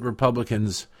that's what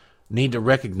Republicans need to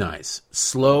recognize.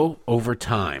 Slow over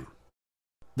time.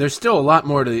 There's still a lot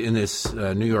more in this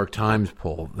New York Times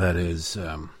poll that is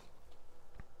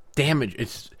damage.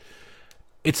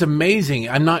 It's amazing.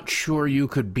 I'm not sure you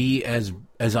could be as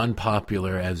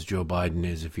unpopular as Joe Biden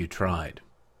is if you tried,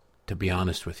 to be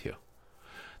honest with you.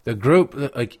 The group,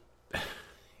 like,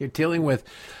 you're dealing with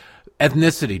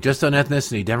ethnicity, just on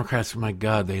ethnicity. Democrats, my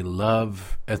God, they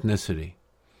love ethnicity.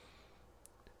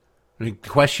 The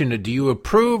question, do you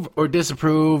approve or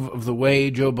disapprove of the way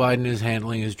Joe Biden is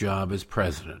handling his job as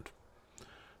president?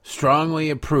 Strongly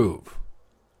approve.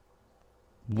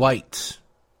 Whites,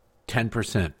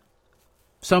 10%.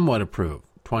 Somewhat approve,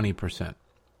 20%.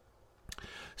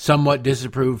 Somewhat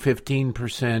disapprove,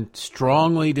 15%.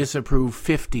 Strongly disapprove,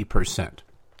 50%.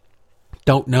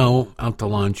 Don't know, out to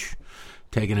lunch,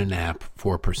 taking a nap,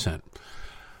 4%.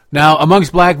 Now,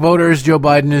 amongst black voters, Joe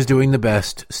Biden is doing the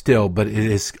best still, but it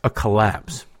is a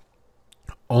collapse.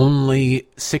 Only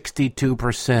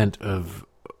 62% of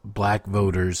black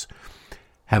voters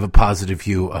have a positive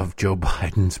view of Joe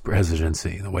Biden's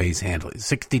presidency, the way he's handling it.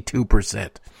 62%.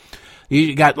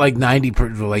 You got like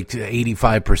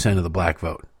 85% of the black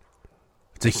vote.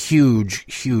 It's a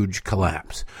huge, huge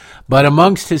collapse. But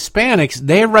amongst Hispanics,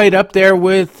 they're right up there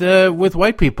with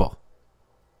white people.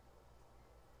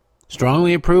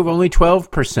 Strongly approve, only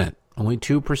 12%. Only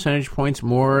 2 percentage points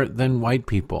more than white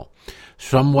people.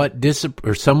 Somewhat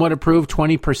approve,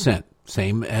 20%.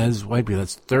 Same as white people.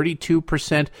 That's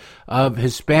 32% of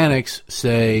Hispanics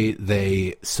say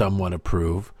they somewhat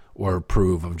approve or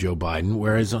approve of Joe Biden,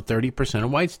 whereas 30%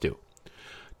 of whites do.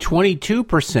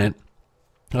 22%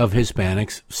 of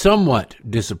Hispanics somewhat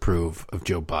disapprove of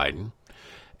Joe Biden,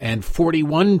 and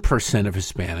 41% of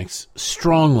Hispanics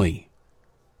strongly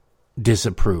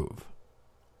disapprove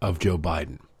of Joe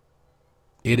Biden.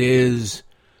 It is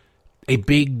a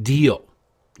big deal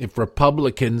if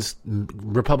Republicans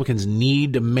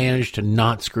need to manage to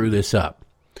not screw this up.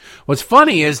 What's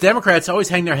funny is Democrats always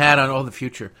hang their hat on the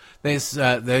future. They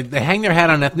hang their hat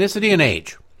on ethnicity and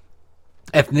age.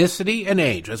 Ethnicity and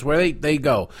age. That's where they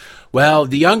go. Well,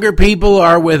 the younger people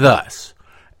are with us,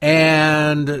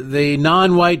 and the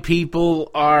non-white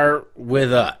people are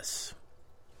with us.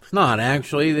 It's not,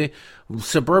 actually. The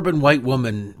suburban white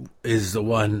woman is the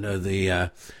one, are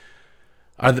the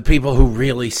people who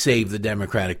really save the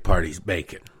Democratic Party's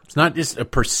bacon. It's not just a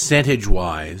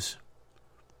percentage-wise.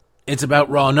 It's about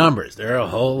raw numbers. There are a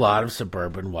whole lot of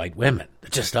suburban white women. There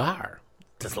just are.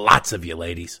 There's lots of you,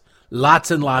 ladies.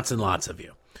 Lots and lots and lots of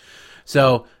you.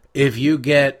 So if you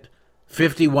get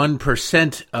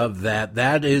 51% of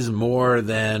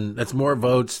that's more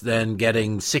votes than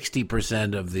getting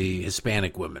 60% of the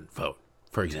Hispanic women vote,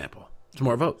 for example. It's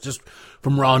more votes, just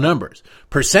from raw numbers.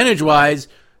 Percentage-wise,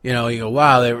 you go,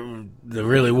 wow, they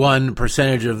really won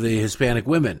percentage of the Hispanic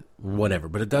women, whatever.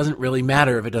 But it doesn't really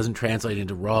matter if it doesn't translate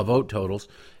into raw vote totals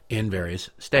in various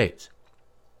states.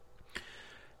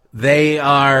 They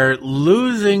are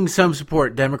losing some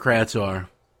support, Democrats are,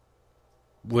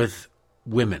 with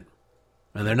women.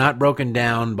 And they're not broken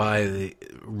down by the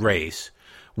race.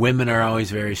 Women are always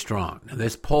very strong. Now,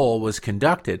 this poll was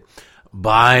conducted,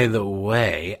 by the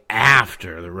way,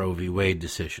 after the Roe v. Wade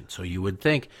decision. So you would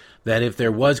think that if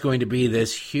there was going to be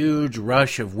this huge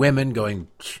rush of women going,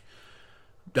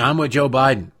 I'm with Joe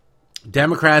Biden,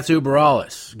 Democrats uber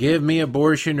alles, give me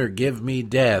abortion or give me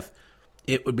death,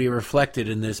 it would be reflected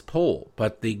in this poll.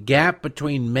 But the gap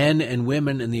between men and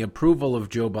women in the approval of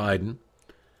Joe Biden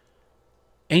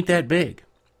ain't that big.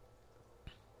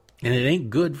 And it ain't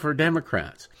good for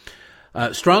Democrats.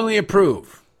 Strongly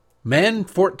approve. Men,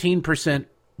 14%.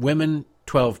 Women,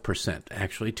 12%.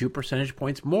 Actually, 2 percentage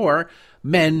points more.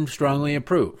 Men strongly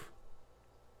approve.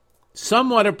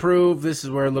 Somewhat approve. This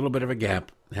is where a little bit of a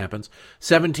gap happens.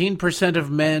 17% of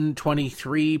men,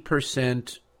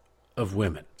 23% of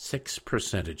women. 6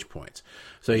 percentage points.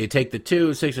 So you take the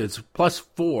 2, 6, it's plus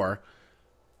 4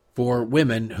 for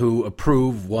women who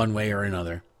approve one way or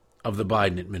another of the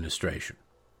Biden administration.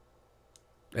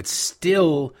 It's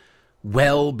still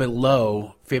well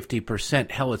below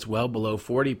 50%. Hell, it's well below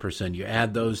 40%. You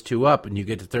add those two up and you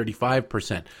get to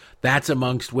 35%. That's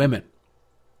amongst women.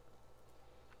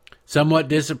 Somewhat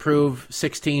disapprove,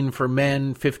 16 for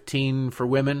men, 15 for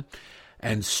women.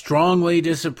 And strongly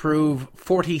disapprove,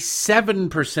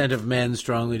 47% of men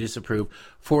strongly disapprove,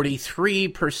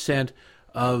 43%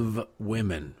 of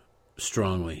women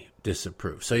strongly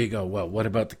disapprove. So you go, well, what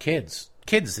about the kids?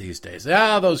 Kids these days.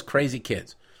 Those crazy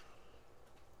kids.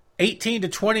 18 to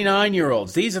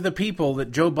 29-year-olds. These are the people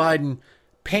that Joe Biden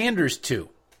panders to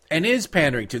and is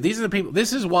pandering to. These are the people.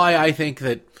 This is why I think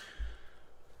that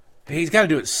he's got to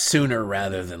do it sooner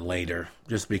rather than later,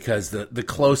 just because the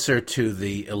closer to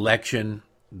the election,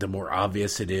 the more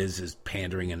obvious it is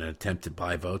pandering in an attempt to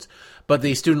buy votes. But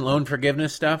the student loan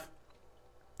forgiveness stuff,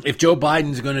 if Joe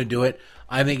Biden's going to do it,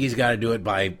 I think he's got to do it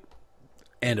by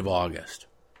end of August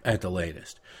at the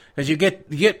latest. Because you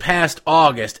get past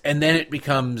August, and then it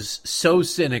becomes so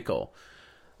cynical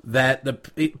that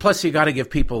plus you got to give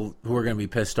people who are going to be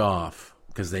pissed off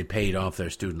because they paid off their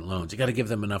student loans. You got to give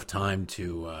them enough time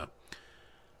to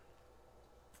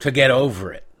get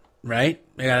over it, right?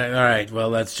 All right, well,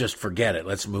 let's just forget it.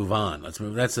 Let's move on.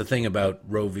 That's the thing about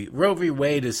Roe v.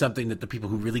 Wade is something that the people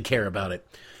who really care about it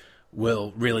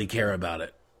will really care about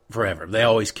it forever. They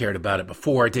always cared about it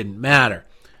before. It didn't matter.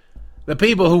 The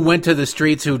people who went to the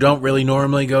streets who don't really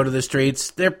normally go to the streets,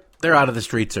 they're out of the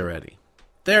streets already.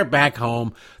 They're back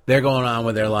home. They're going on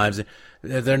with their lives.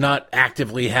 They're not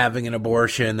actively having an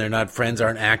abortion. Friends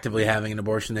aren't actively having an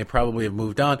abortion. They probably have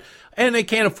moved on. And they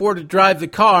can't afford to drive the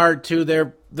car to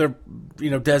their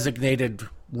designated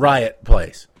riot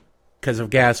place because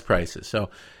of gas prices. So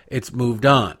it's moved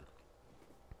on.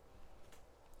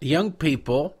 Young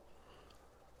people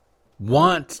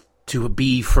want to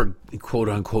be, quote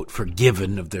unquote,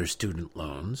 forgiven of their student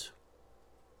loans.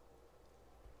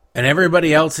 And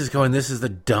everybody else is going, this is the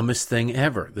dumbest thing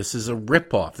ever. This is a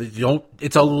ripoff.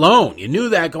 It's a loan. You knew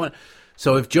that going.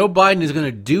 So if Joe Biden is going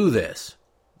to do this,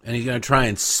 and he's going to try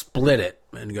and split it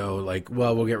and go like,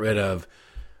 well, we'll get rid of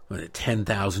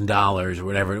 $10,000 or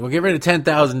whatever. We'll get rid of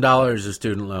 $10,000 of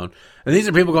student loan. And these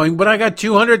are people going, but I got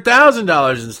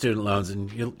 $200,000 in student loans.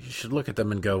 And you should look at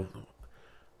them and go,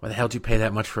 why the hell did you pay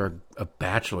that much for a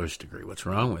bachelor's degree? What's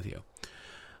wrong with you?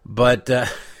 But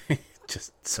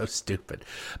just so stupid.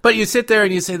 But you sit there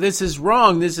and you say, this is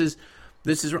wrong. This is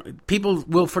wrong. People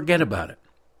will forget about it.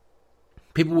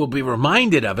 People will be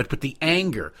reminded of it, but the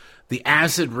anger, the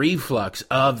acid reflux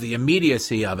of the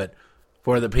immediacy of it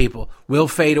for the people will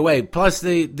fade away. Plus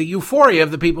the euphoria of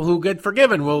the people who get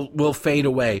forgiven will fade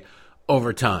away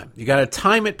over time. You got to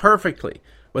time it perfectly.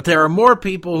 But there are more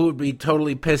people who would be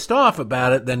totally pissed off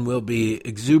about it than will be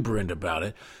exuberant about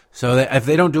it. So that if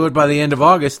they don't do it by the end of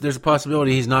August, there's a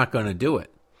possibility he's not going to do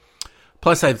it.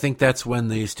 Plus, I think that's when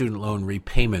the student loan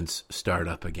repayments start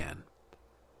up again,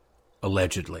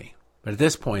 allegedly. But at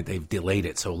this point, they've delayed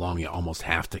it so long you almost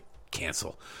have to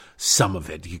cancel some of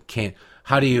it. You can't.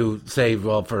 How do you say,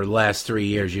 well, for the last 3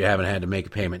 years you haven't had to make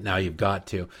a payment, now you've got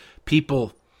to?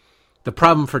 The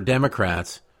problem for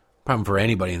Democrats, problem for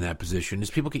anybody in that position, is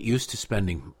people get used to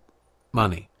spending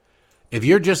money. If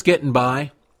you're just getting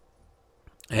by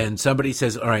and somebody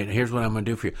says, all right, here's what I'm going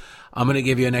to do for you. I'm going to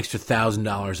give you an extra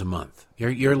 $1,000 a month.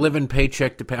 You're living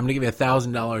paycheck to pay. I'm going to give you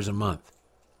 $1,000 a month.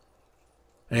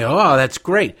 And you go, oh, that's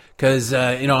great, because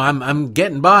I'm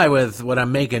getting by with what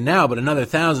I'm making now, but another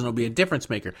 $1,000 will be a difference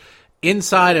maker.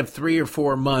 Inside of 3 or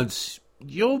 4 months,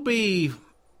 you'll be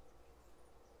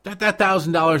that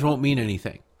 $1,000 won't mean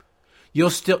anything.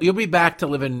 You'll be back to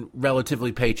living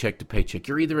relatively paycheck to paycheck.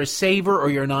 You're either a saver or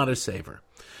you're not a saver.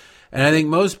 And I think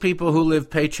most people who live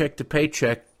paycheck to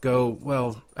paycheck go,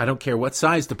 well, I don't care what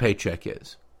size the paycheck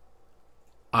is.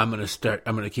 I'm going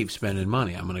to keep spending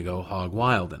money. I'm going to go hog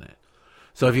wild in it.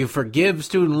 So if you forgive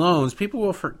student loans, people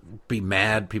will be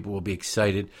mad. People will be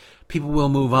excited. People will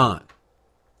move on.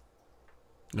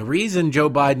 The reason Joe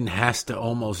Biden has to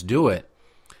almost do it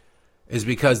is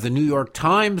because the New York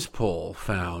Times poll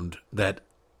found that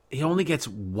he only gets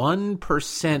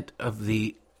 1% of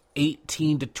the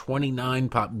 18 to 29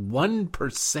 pop.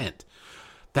 1%.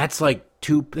 That's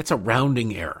that's a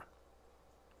rounding error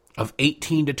of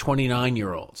 18 to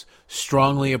 29-year-olds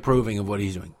strongly approving of what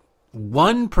he's doing.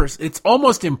 1%. It's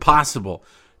almost impossible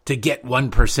to get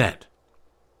 1%.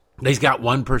 He's got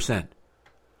 1%.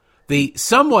 The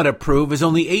somewhat approve is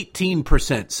only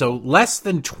 18%. So less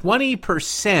than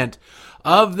 20%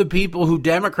 of the people who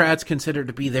Democrats consider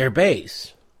to be their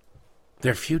base,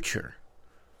 their future,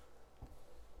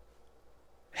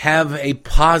 have a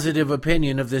positive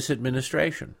opinion of this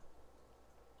administration.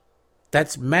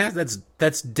 That's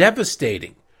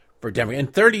devastating for Democrat.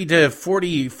 And 30 to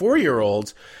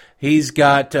 44-year-olds, he's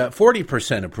got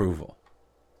 40% approval.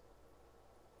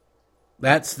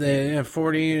 That's the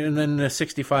 40, and then the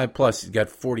 65 plus, he's got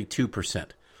 42%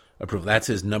 approval. That's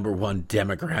his number one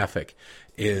demographic,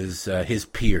 is his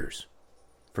peers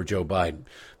for Joe Biden.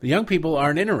 The young people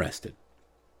aren't interested.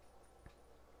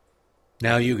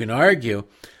 Now, you can argue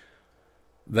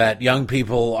that young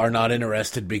people are not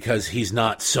interested because he's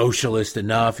not socialist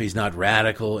enough, he's not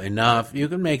radical enough. You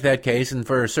can make that case, and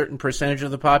for a certain percentage of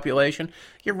the population,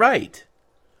 you're right.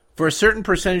 For a certain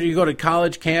percentage, you go to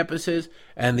college campuses,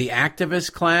 and the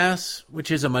activist class,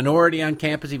 which is a minority on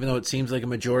campus, even though it seems like a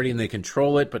majority and they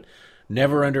control it, but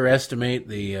never underestimate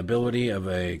the ability of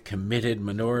a committed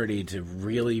minority to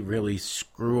really, really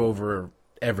screw over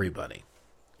everybody.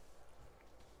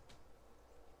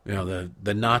 You know,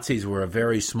 the Nazis were a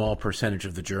very small percentage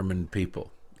of the German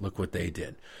people. Look what they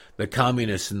did. The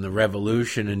communists and the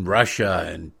revolution in Russia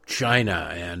and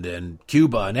China and in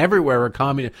Cuba and everywhere were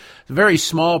communist. It's a very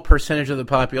small percentage of the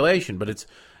population, but it's,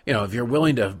 you know, if you're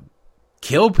willing to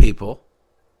kill people,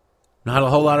 not a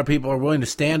whole lot of people are willing to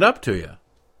stand up to you.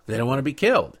 They don't want to be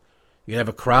killed. You have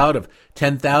a crowd of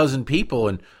 10,000 people,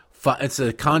 and it's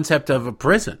a concept of a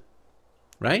prison,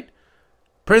 right?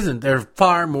 Prison, there are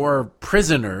far more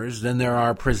prisoners than there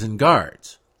are prison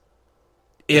guards.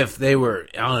 If they were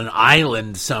on an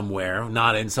island somewhere,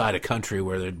 not inside a country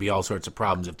where there'd be all sorts of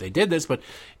problems if they did this, but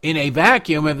in a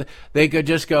vacuum, if they could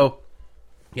just go,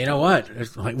 you know what,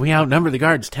 it's like we outnumber the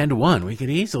guards 10-1. We could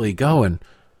easily go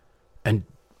and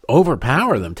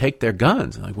overpower them, take their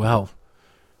guns. Like, well,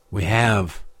 we'll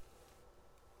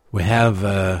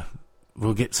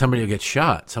get somebody will get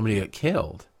shot, somebody will get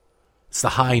killed. It's the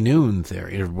high noon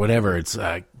theory or whatever. It's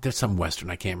there's some Western,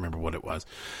 I can't remember what it was,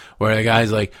 where the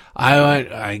guy's like,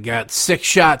 I got 6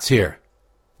 shots here,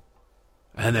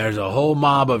 and there's a whole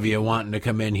mob of you wanting to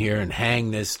come in here and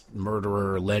hang this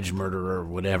murderer, alleged murderer, or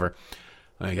whatever.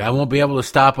 Like, I won't be able to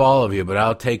stop all of you, but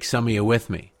I'll take some of you with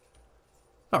me.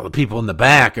 Well, the people in the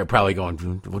back are probably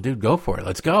going, well, dude, go for it.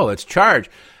 Let's go. Let's charge.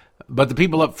 But the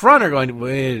people up front are going,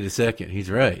 wait a second. He's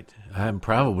right. I'm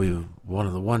probably one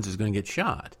of the ones who's going to get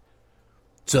shot.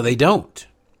 So they don't.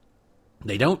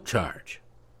 They don't charge.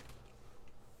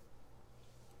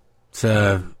 It's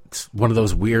one of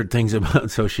those weird things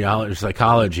about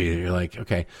psychology. You're like,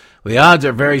 okay, well, the odds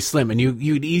are very slim, and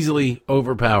you'd easily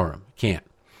overpower them. Can't.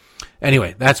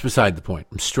 Anyway, that's beside the point.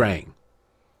 I'm straying.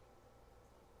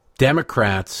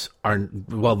 Democrats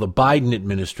the Biden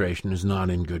administration is not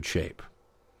in good shape.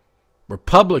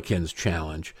 Republicans'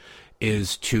 challenge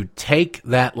is to take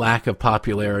that lack of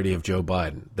popularity of Joe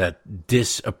Biden, that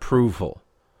disapproval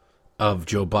of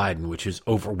Joe Biden, which is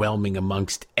overwhelming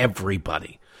amongst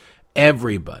everybody,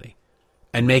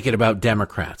 and make it about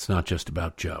Democrats, not just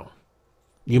about Joe.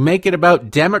 You make it about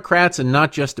Democrats and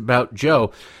not just about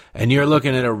Joe, and you're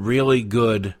looking at a really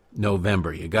good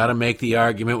November. You got to make the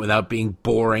argument without being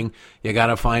boring. You got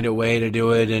to find a way to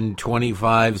do it in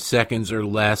 25 seconds or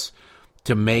less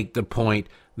to make the point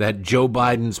that Joe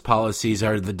Biden's policies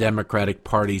are the Democratic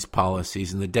Party's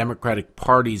policies, and the Democratic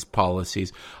Party's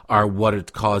policies are what are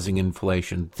causing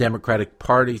inflation. The Democratic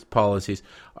Party's policies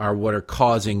are what are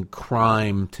causing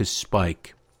crime to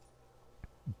spike.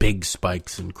 Big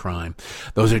spikes in crime.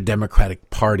 Those are Democratic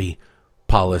Party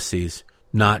policies,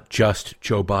 not just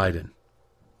Joe Biden.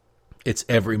 It's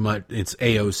it's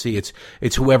AOC,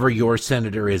 it's whoever your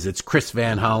senator is. It's Chris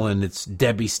Van Hollen, it's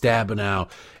Debbie Stabenow,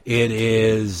 it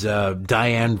is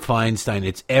Dianne Feinstein.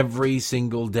 It's every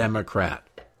single Democrat.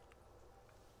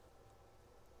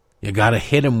 You got to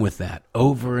hit them with that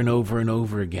over and over and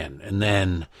over again, and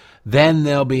then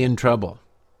they'll be in trouble.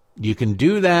 You can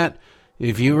do that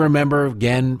if you remember,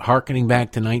 again, hearkening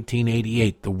back to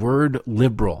 1988, the word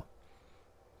liberal.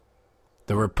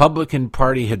 The Republican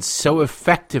Party had so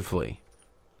effectively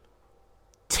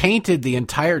tainted the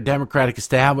entire Democratic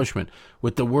establishment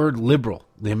with the word liberal.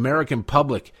 The American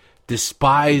public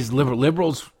despised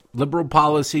liberal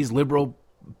policies, liberal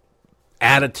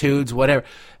attitudes, whatever.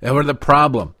 They were the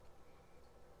problem.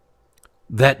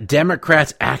 That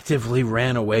Democrats actively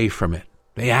ran away from it.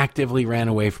 They actively ran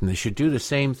away from it. They should do the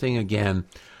same thing again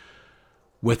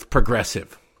with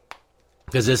progressive.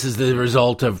 Because this is the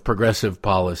result of progressive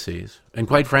policies. And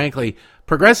quite frankly,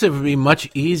 progressive would be much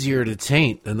easier to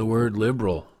taint than the word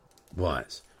liberal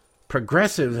was.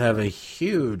 Progressives have a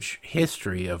huge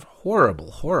history of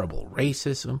horrible, horrible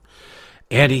racism,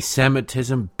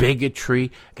 anti-Semitism,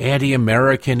 bigotry,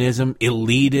 anti-Americanism,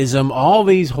 elitism, all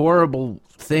these horrible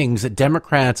things that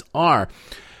Democrats are.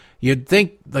 You'd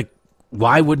think, like,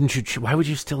 why would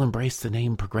you still embrace the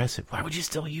name progressive? Why would you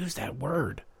still use that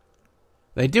word?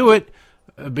 They do it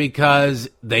because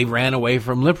they ran away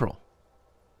from liberal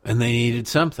and they needed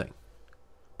something.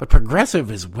 But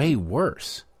progressive is way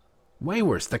worse. Way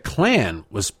worse. The Klan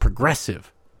was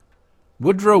progressive.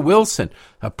 Woodrow Wilson,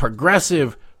 a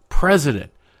progressive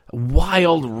president, a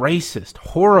wild racist,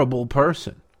 horrible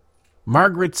person.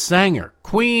 Margaret Sanger,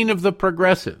 queen of the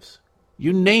progressives.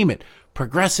 You name it.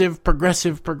 Progressive,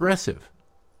 progressive, progressive.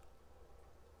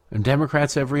 And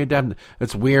Democrats have readapted.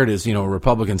 It's weird as,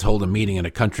 Republicans hold a meeting in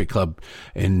a country club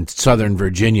in Southern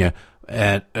Virginia,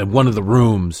 at one of the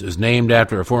rooms is named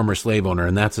after a former slave owner,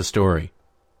 and that's a story.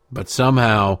 But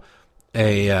somehow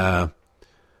an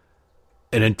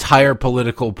entire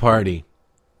political party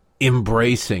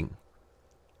embracing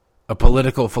a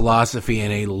political philosophy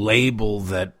and a label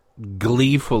that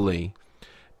gleefully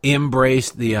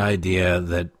embraced the idea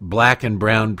that black and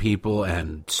brown people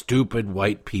and stupid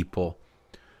white people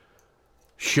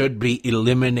should be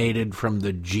eliminated from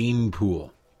the gene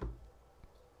pool.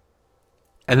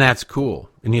 And that's cool.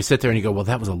 And you sit there and you go, well,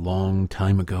 that was a long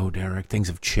time ago, Derek. Things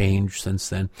have changed since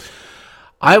then.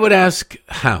 I would ask,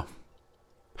 how?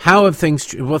 How have things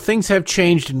changed? Well, things have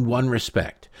changed in one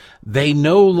respect. They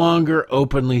no longer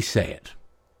openly say it.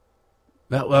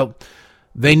 Well,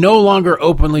 they no longer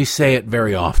openly say it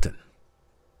very often.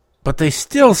 But they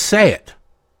still say it.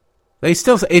 They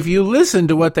still say, if you listen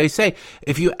to what they say,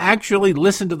 if you actually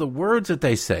listen to the words that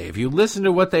they say, if you listen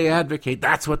to what they advocate,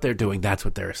 that's what they're doing, that's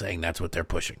what they're saying, that's what they're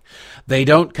pushing. They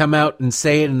don't come out and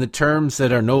say it in the terms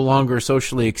that are no longer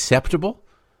socially acceptable.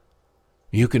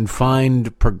 You can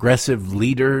find progressive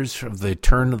leaders of the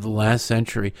turn of the last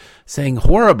century saying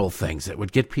horrible things that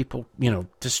would get people,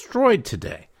 destroyed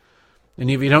today. And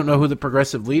if you don't know who the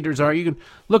progressive leaders are, you can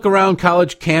look around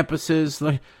college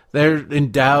campuses. They're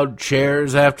endowed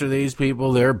chairs after these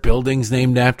people. There are buildings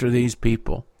named after these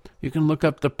people. You can look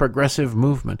up the progressive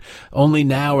movement. Only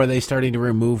now are they starting to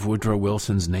remove Woodrow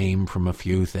Wilson's name from a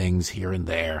few things here and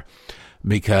there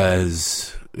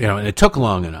because, and it took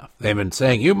long enough. They've been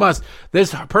saying,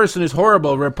 this person is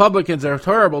horrible. Republicans are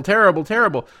horrible, terrible,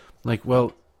 terrible. Like,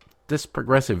 well, this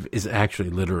progressive is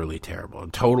actually literally terrible, a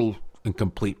total and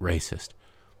complete racist.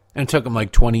 And it took them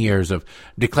like 20 years of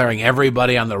declaring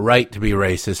everybody on the right to be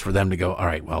racist for them to go, all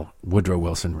right, well, Woodrow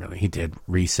Wilson he did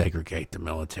resegregate the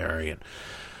military, and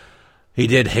he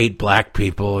did hate black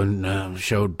people and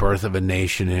showed Birth of a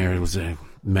Nation. There was a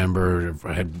member,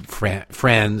 had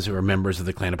friends who were members of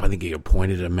the Klan. I think he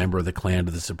appointed a member of the Klan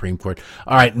to the Supreme Court.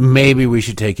 All right, maybe we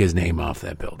should take his name off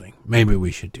that building. Maybe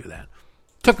we should do that.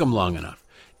 Took them long enough.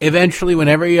 Eventually, when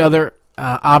every other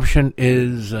option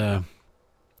is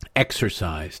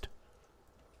exercised,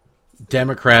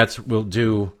 Democrats will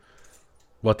do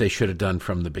what they should have done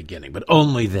from the beginning, but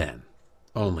only then.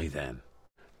 Only then.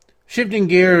 Shifting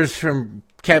gears from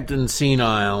Captain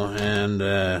Senile and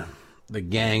the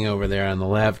gang over there on the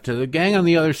left to the gang on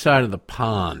the other side of the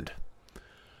pond.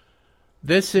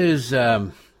 This is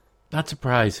not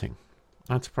surprising.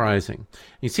 Not surprising.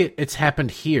 You see, it's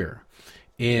happened here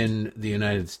in the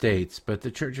United States, but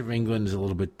the Church of England is a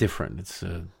little bit different. It's,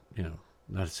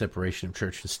 not a separation of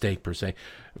church and state per se.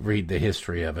 Read the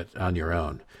history of it on your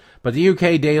own. But the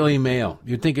UK Daily Mail,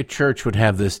 you'd think a church would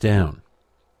have this down.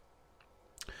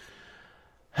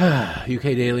 UK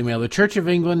Daily Mail, the Church of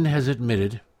England has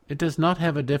admitted it does not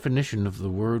have a definition of the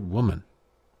word woman.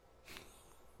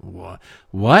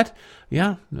 What?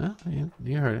 Yeah, no,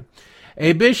 you heard it.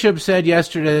 A bishop said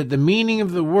yesterday that the meaning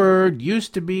of the word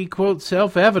used to be, quote,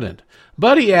 self-evident.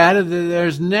 But he added that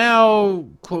there's now,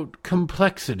 quote,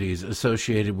 complexities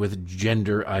associated with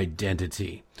gender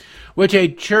identity, which a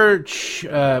church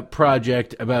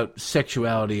project about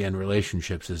sexuality and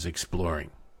relationships is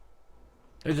exploring.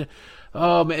 It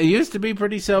used to be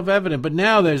pretty self-evident, but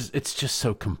now it's just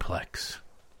so complex.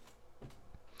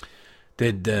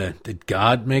 Did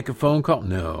God make a phone call?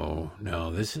 No.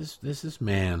 This is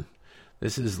man.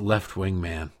 This is left-wing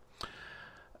man.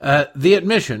 The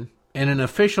admission in an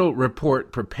official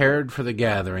report prepared for the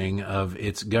gathering of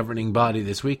its governing body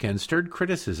this weekend stirred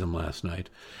criticism last night.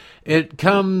 It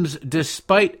comes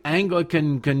despite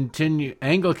Anglicanism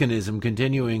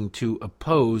continuing to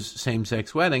oppose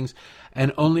same-sex weddings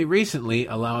and only recently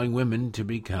allowing women to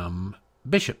become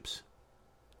bishops.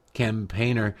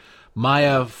 Campaigner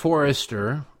Maya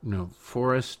Forrester,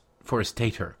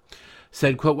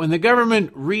 said, quote, when the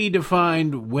government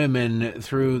redefined women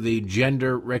through the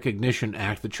Gender Recognition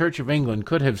Act, the Church of England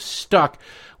could have stuck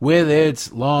with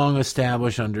its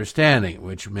long-established understanding,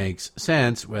 which makes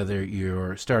sense whether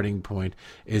your starting point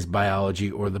is biology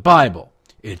or the Bible.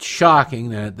 It's shocking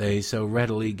that they so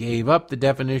readily gave up the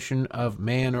definition of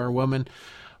man or woman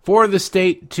for the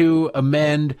state to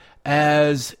amend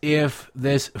as if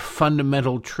this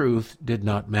fundamental truth did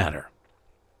not matter.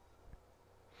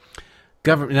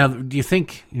 Government. Now, do you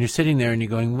think you're sitting there and you're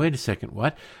going, wait a second,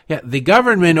 what? Yeah, the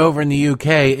government over in the UK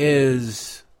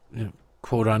is,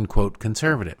 quote unquote,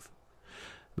 conservative.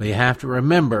 But you have to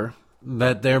remember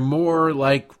that they're more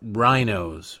like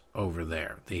rhinos over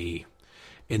there.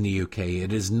 In the UK,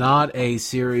 it is not a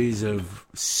series of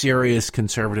serious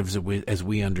conservatives as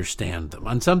we understand them.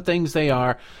 On some things they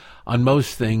are, on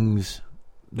most things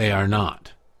they are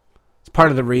not. It's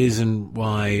part of the reason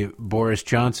why Boris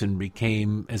Johnson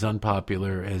became as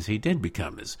unpopular as he did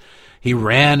become. He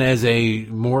ran as a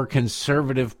more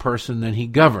conservative person than he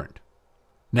governed.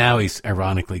 Now he's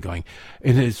ironically going,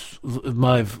 in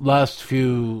my last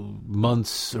few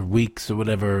months or weeks or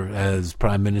whatever as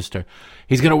prime minister,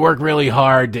 he's going to work really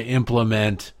hard to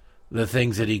implement the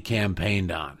things that he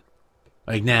campaigned on.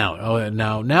 Like now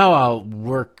I'll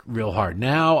work real hard.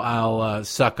 Now I'll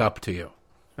suck up to you.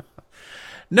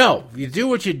 No, you do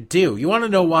what you do. You want to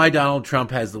know why Donald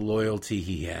Trump has the loyalty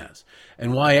he has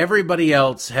and why everybody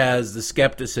else has the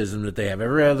skepticism that they have,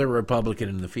 every other Republican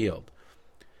in the field.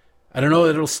 I don't know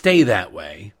that it'll stay that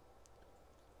way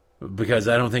because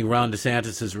I don't think Ron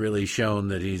DeSantis has really shown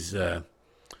that he's the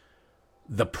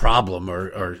problem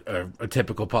or a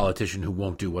typical politician who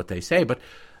won't do what they say. But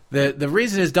the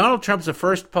reason is Donald Trump's the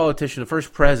first politician, the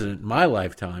first president in my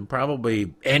lifetime,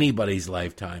 probably anybody's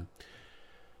lifetime,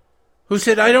 who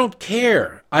said, I don't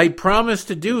care. I promised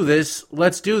to do this.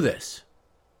 Let's do this.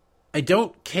 I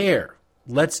don't care.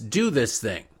 Let's do this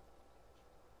thing.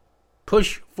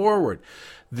 Push forward.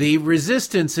 The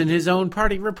resistance in his own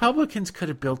party, Republicans could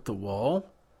have built the wall,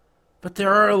 but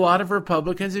there are a lot of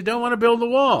Republicans who don't want to build the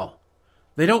wall.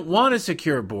 They don't want a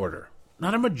secure border.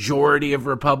 Not a majority of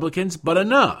Republicans, but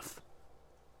enough.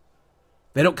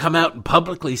 They don't come out and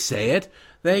publicly say it.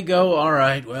 They go, all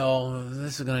right, well,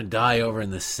 this is going to die over in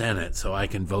the Senate, so I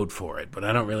can vote for it, but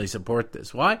I don't really support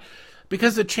this. Why?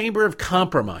 Because the Chamber of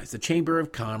Compromise, the Chamber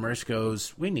of Commerce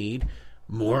goes, we need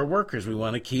more workers. We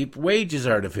want to keep wages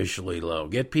artificially low.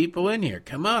 Get people in here.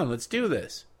 Come on, let's do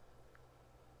this.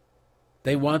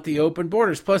 They want the open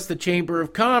borders. Plus, the Chamber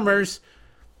of Commerce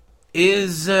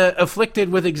is afflicted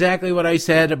with exactly what I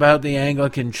said about the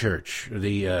Anglican Church,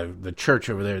 the church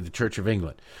over there, the Church of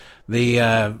England.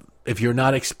 If you're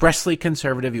not expressly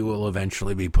conservative, you will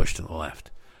eventually be pushed to the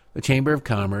left. The Chamber of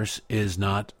Commerce is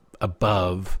not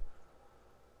above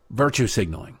virtue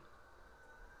signaling.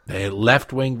 They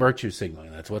left-wing virtue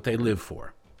signaling. That's what they live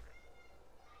for.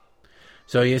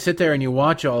 So you sit there and you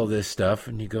watch all this stuff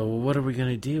and you go, well, what are we going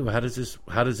to do? How does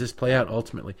this play out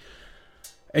ultimately?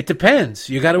 It depends.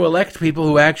 You got to elect people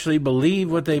who actually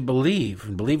believe what they believe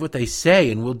and believe what they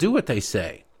say and will do what they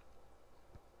say.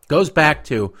 Goes back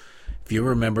to, if you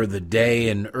remember, the day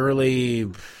in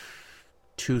early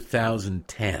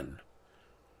 2010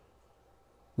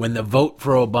 when the vote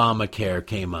for Obamacare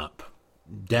came up.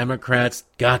 Democrats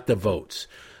got the votes.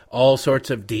 All sorts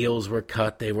of deals were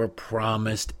cut. They were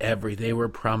promised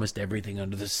everything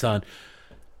under the sun.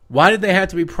 Why did they have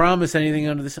to be promised anything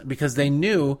under the sun? Because they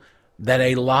knew that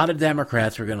a lot of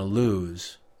Democrats were going to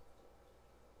lose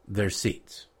their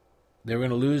seats. They were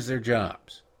going to lose their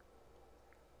jobs.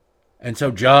 And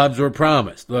so jobs were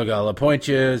promised. Look, I'll appoint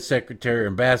you secretary or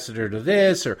ambassador to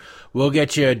this, or we'll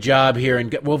get you a job here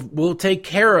and we'll take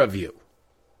care of you.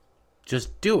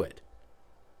 Just do it.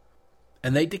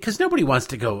 And they did, because nobody wants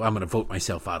to go, I'm going to vote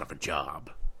myself out of a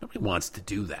job. Nobody wants to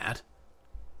do that.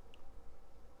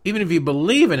 Even if you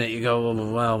believe in it, you go,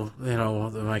 well,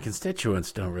 my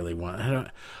constituents don't really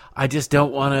want. I just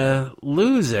don't want to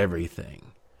lose everything.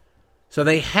 So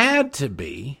they had to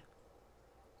be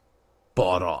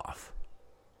bought off.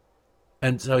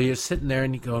 And so you're sitting there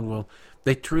and you're going, well,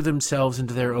 they threw themselves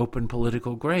into their open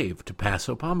political grave to pass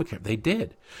Obamacare. They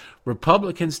did.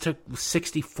 Republicans took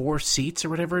 64 seats or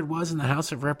whatever it was in the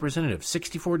House of Representatives.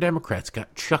 64 Democrats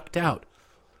got chucked out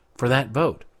for that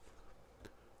vote.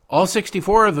 All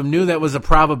 64 of them knew that was a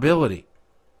probability.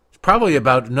 It's probably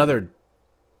about another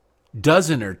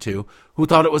dozen or two who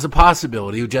thought it was a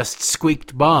possibility, who just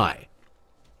squeaked by.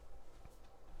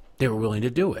 They were willing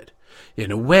to do it.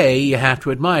 In a way, you have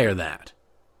to admire that.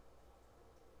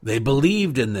 They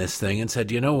believed in this thing and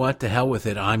said, you know what, to hell with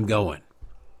it, I'm going.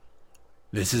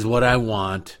 This is what I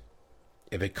want.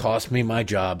 If it costs me my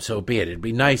job, so be it. It'd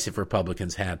be nice if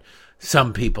Republicans had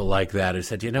some people like that who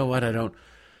said, you know what,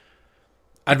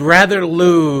 I'd rather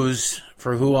lose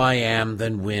for who I am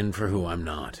than win for who I'm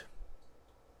not.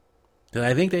 And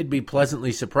I think they'd be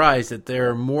pleasantly surprised that there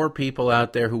are more people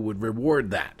out there who would reward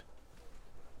that.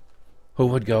 Who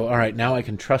would go, all right, now I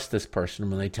can trust this person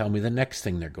when they tell me the next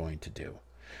thing they're going to do.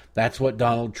 That's what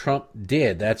Donald Trump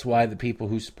did. That's why the people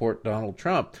who support Donald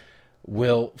Trump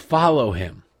will follow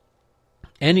him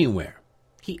anywhere.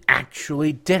 He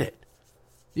actually did it.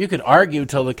 You could argue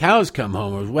till the cows come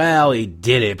home. Well, he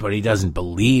did it, but he doesn't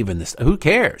believe in this. Who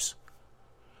cares?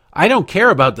 I don't care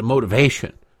about the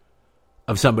motivation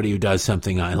of somebody who does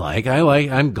something I like.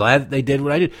 I'm glad that they did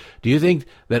what I did. Do you think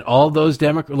that all those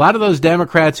a lot of those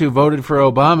Democrats who voted for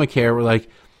Obamacare were like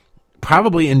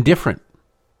probably indifferent,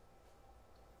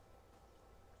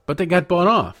 but they got bought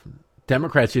off?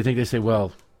 Democrats, you think they say,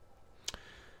 well,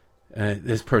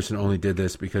 this person only did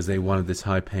this because they wanted this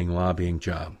high-paying lobbying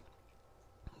job,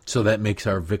 so that makes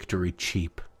our victory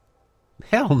cheap?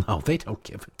 Hell no, they don't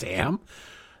give a damn.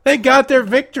 They got their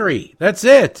victory. That's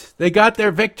it. They got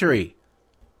their victory.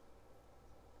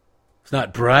 It's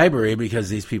not bribery because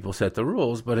these people set the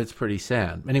rules, but it's pretty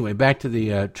sad. Anyway, back to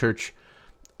the Church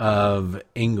of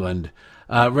England.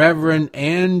 Reverend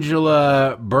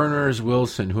Angela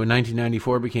Berners-Wilson, who in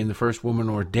 1994 became the first woman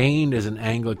ordained as an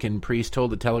Anglican priest,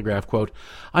 told the Telegraph, quote,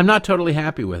 "I'm not totally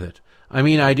happy with it. I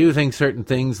mean, I do think certain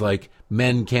things like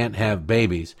men can't have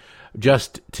babies,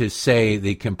 just to say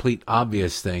the complete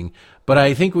obvious thing, but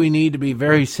I think we need to be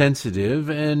very sensitive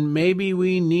and maybe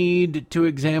we need to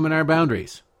examine our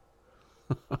boundaries."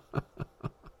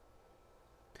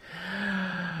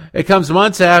 It comes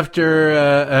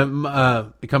after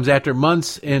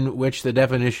months in which the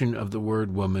definition of the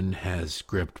word woman has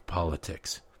gripped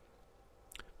politics.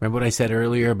 Remember what I said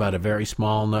earlier about a very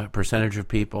small percentage of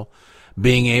people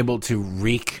being able to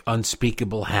wreak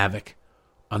unspeakable havoc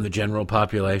on the general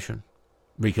population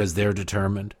because they're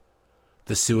determined?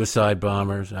 The suicide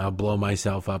bombers, I'll blow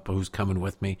myself up, who's coming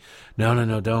with me?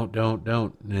 No, don't.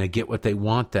 And they get what they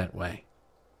want that way.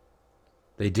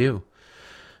 They do.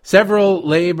 Several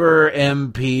Labour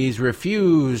MPs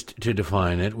refused to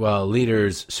define it, while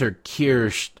leaders Sir Keir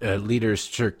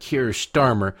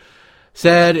Starmer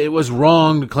said it was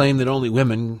wrong to claim that only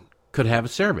women could have a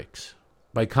cervix.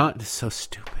 It's so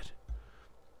stupid.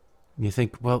 You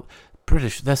think, well,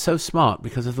 British, they're so smart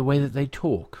because of the way that they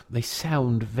talk. They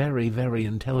sound very, very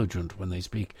intelligent when they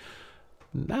speak.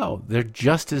 No, they're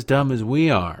just as dumb as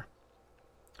we are.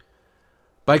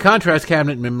 By contrast,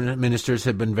 cabinet ministers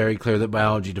have been very clear that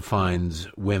biology defines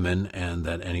women and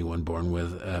that anyone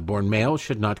born male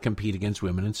should not compete against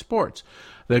women in sports.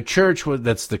 The church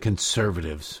that's the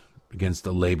conservatives against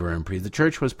the Labour MPs. The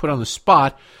church was put on the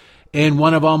spot in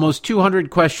one of almost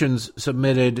 200 questions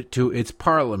submitted to its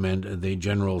parliament, the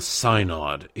General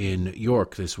Synod in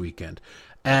York this weekend.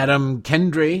 Adam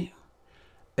Kendry,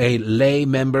 a lay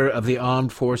member of the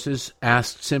armed forces,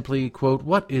 asked simply, quote,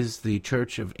 "What is the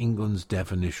Church of England's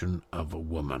definition of a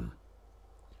woman?"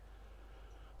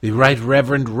 The Right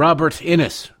Reverend Robert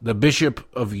Innes, the Bishop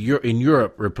in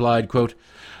Europe, replied, quote,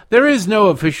 "There is no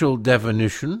official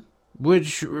definition,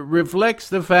 which reflects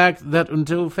the fact that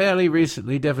until fairly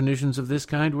recently definitions of this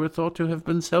kind were thought to have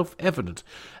been self-evident,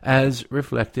 as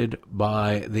reflected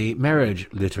by the marriage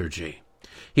liturgy."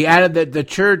 He added that the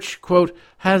Church, quote,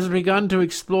 "has begun to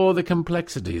explore the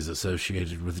complexities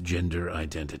associated with gender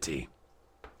identity."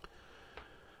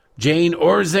 Jane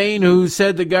Orzane, who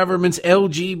said the government's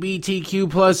LGBTQ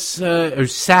plus, or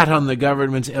sat on the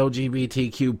government's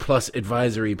LGBTQ plus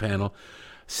advisory panel,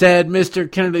 said Mr.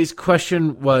 Kennedy's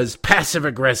question was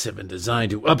passive-aggressive and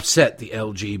designed to upset the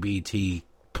LGBT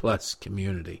plus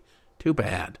community. Too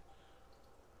bad.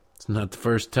 It's not the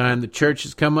first time the church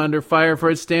has come under fire for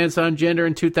its stance on gender.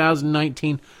 In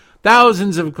 2019,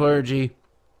 thousands of clergy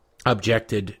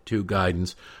objected to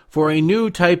guidance for a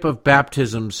new type of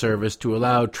baptism service to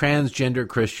allow transgender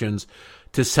Christians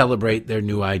to celebrate their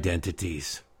new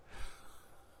identities.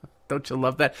 Don't you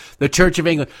love that? The Church of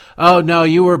England. Oh, no,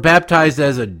 you were baptized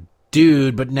as a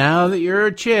dude, but now that you're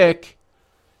a chick,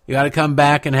 you got to come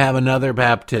back and have another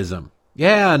baptism.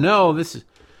 Yeah, no,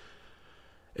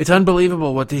 it's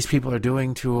unbelievable what these people are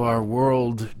doing to our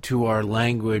world, to our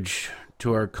language,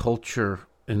 to our culture,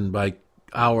 and by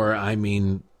our, I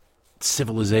mean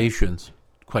civilizations,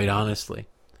 quite honestly.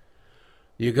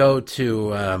 You go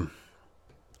to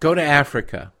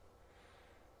Africa.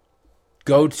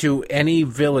 Go to any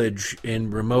village in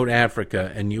remote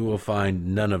Africa, and you will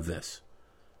find none of this.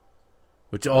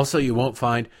 Which also you won't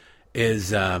find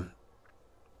is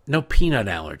no peanut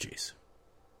allergies,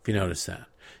 if you notice that.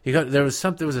 There was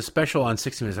a special on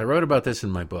 60 Minutes. I wrote about this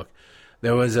in my book.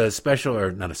 There was a special,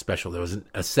 or not a special, there was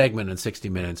a segment on 60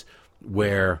 Minutes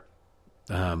where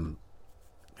I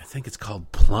think it's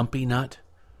called Plumpy Nut.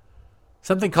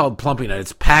 Something called Plumpy Nut.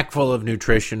 It's packed full of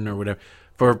nutrition or whatever.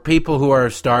 For people who are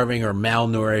starving or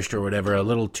malnourished or whatever, a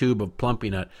little tube of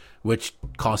Plumpy Nut, which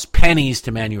costs pennies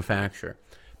to manufacture.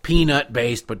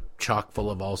 peanut-based but chock full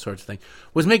of all sorts of things,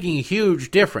 was making a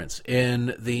huge difference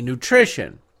in the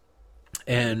nutrition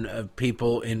and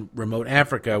people in remote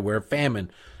Africa where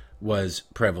famine was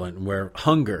prevalent, where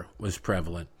hunger was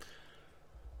prevalent.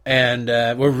 And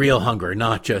we're real hunger,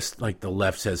 not just like the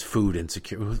left says food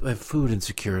insecurity. We have food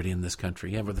insecurity in this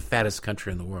country. Yeah, we're the fattest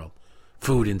country in the world.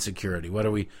 Food insecurity. What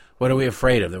are we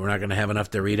afraid of? That we're not going to have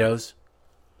enough Doritos?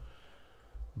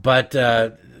 But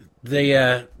they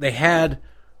had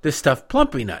this stuff,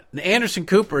 Plumpy Nut. And Anderson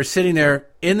Cooper is sitting there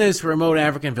in this remote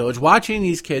African village watching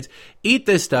these kids eat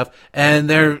this stuff, and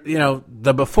they're,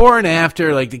 the before and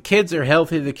after, like the kids are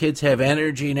healthy, the kids have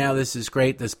energy now, this is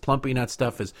great, this Plumpy Nut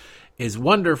stuff is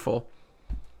wonderful.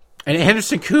 And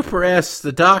Anderson Cooper asks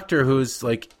the doctor who's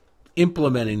like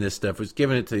implementing this stuff, who's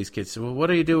giving it to these kids, well, what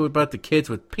do you do about the kids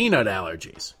with peanut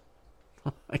allergies?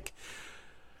 Like,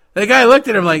 the guy looked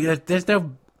at him like, there's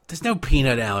no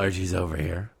peanut allergies over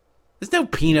here. There's no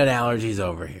peanut allergies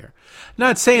over here.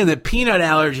 Not saying that peanut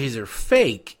allergies are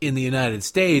fake in the United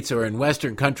States or in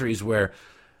Western countries where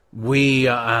we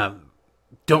don't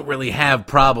really have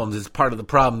problems. It's part of the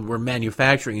problem where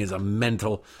manufacturing is a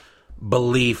mental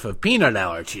belief of peanut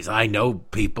allergies. I know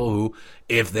people who,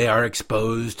 if they are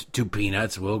exposed to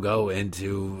peanuts, will go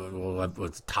into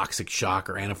toxic shock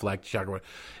or anaphylactic shock. Or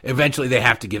eventually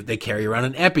they carry around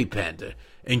an EpiPen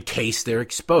in case they're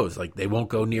exposed. Like they won't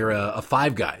go near a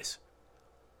Five Guys.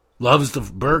 Loves the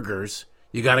burgers.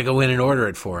 You got to go in and order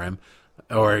it for him.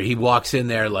 Or he walks in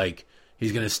there like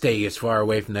he's going to stay as far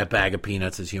away from that bag of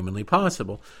peanuts as humanly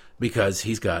possible because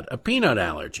he's got a peanut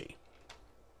allergy.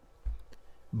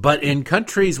 But in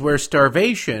countries where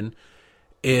starvation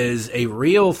is a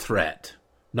real threat,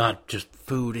 not just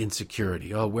food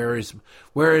insecurity. Oh, where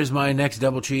is my next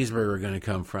double cheeseburger going to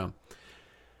come from?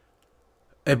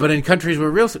 But in countries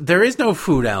where there is no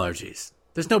food allergies.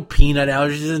 There's no peanut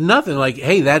allergies. There's nothing like,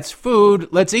 hey, that's food.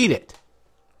 Let's eat it.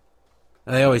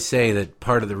 And they always say that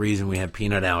part of the reason we have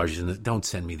peanut allergies, and don't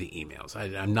send me the emails.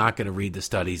 I'm not going to read the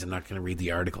studies. I'm not going to read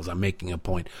the articles. I'm making a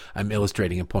point. I'm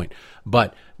illustrating a point.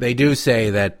 But they do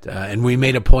say that, and we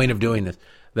made a point of doing this,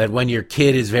 that when your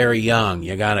kid is very young,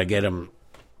 you got to get them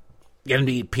to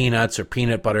eat peanuts or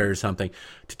peanut butter or something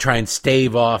to try and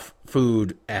stave off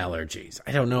food allergies.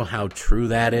 I don't know how true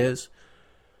that is.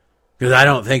 Because I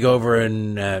don't think over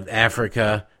in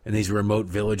Africa, in these remote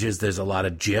villages, there's a lot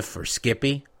of Jif or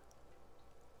Skippy.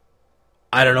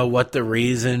 I don't know what the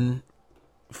reason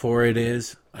for it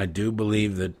is. I do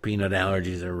believe that peanut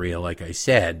allergies are real, like I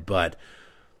said, but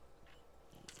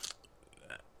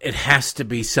it has to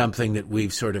be something that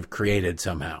we've sort of created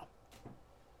somehow.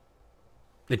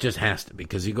 It just has to be,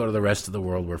 because you go to the rest of the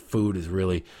world where food is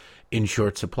really in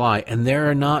short supply, and there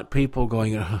are not people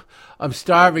going, I'm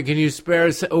starving, can you spare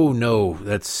us? Oh, no,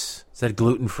 is that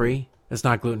gluten-free? That's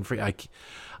not gluten-free.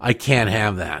 I can't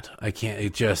have that. I can't,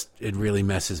 it really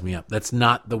messes me up. That's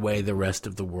not the way the rest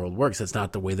of the world works. That's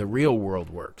not the way the real world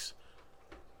works.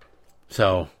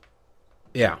 So,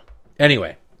 yeah.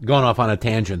 Anyway, going off on a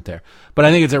tangent there. But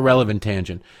I think it's a relevant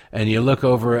tangent. And you look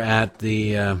over at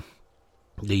the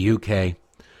UK,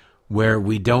 where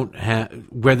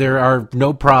where there are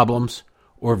no problems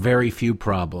or very few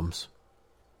problems.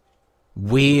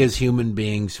 We as human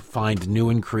beings find new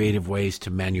and creative ways to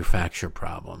manufacture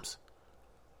problems.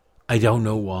 I don't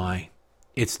know why.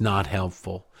 It's not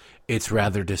helpful. It's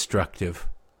rather destructive.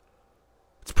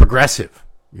 It's progressive.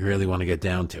 You really want to get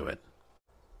down to it.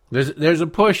 There's a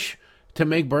push to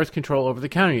make birth control over the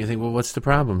counter. You think, well, what's the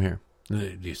problem here?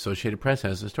 The Associated Press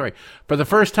has the story. For the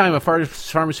first time, a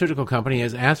pharmaceutical company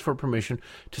has asked for permission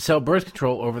to sell birth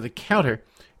control over the counter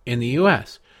in the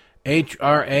U.S.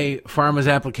 HRA Pharma's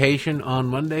application on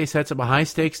Monday sets up a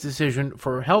high-stakes decision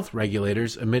for health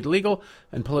regulators amid legal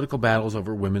and political battles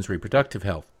over women's reproductive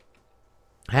health.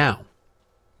 How?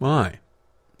 Why?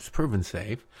 It's proven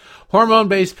safe.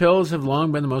 Hormone-based pills have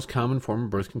long been the most common form of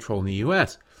birth control in the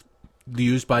U.S.,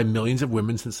 used by millions of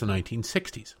women since the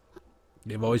 1960s.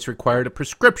 They've always required a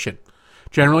prescription,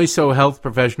 generally so health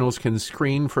professionals can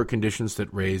screen for conditions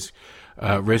that raise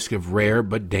risk of rare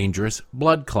but dangerous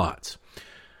blood clots.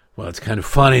 Well, it's kind of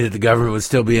funny that the government would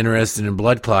still be interested in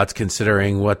blood clots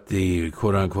considering what the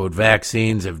quote-unquote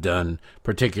vaccines have done,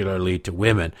 particularly to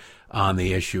women, on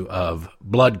the issue of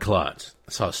blood clots.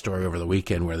 I saw a story over the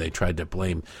weekend where they tried to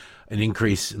blame an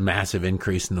massive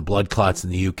increase in the blood clots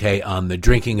in the UK on the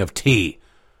drinking of tea.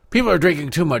 People are drinking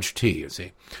too much tea, you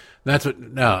see. That's what,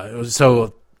 no, it was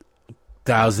so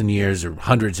 1,000 years or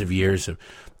hundreds of years of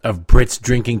Brits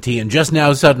drinking tea, and just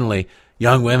now suddenly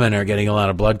young women are getting a lot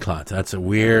of blood clots. That's a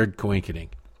weird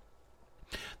coincidence.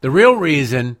 The real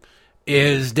reason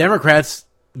is Democrats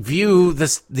view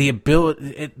this, the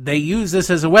ability, they use this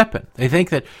as a weapon. They think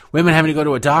that women having to go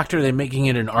to a doctor, they're making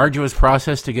it an arduous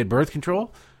process to get birth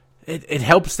control. It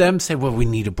helps them say, well, we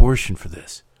need abortion for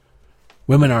this.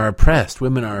 Women are oppressed.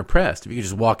 Women are oppressed. If you could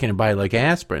just walk in and buy like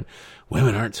aspirin,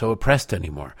 women aren't so oppressed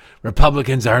anymore.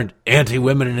 Republicans aren't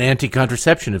anti-women and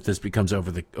anti-contraception if this becomes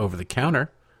over the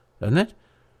counter, doesn't it?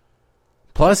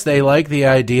 Plus, they like the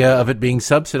idea of it being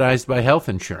subsidized by health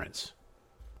insurance.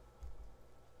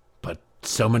 But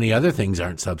so many other things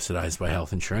aren't subsidized by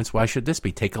health insurance. Why should this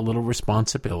be? Take a little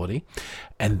responsibility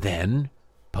and then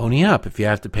pony up. If you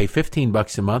have to pay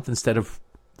 $15 a month instead of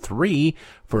 $3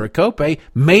 for a copay,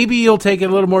 maybe you'll take it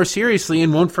a little more seriously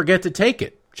and won't forget to take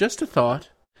it. Just a thought.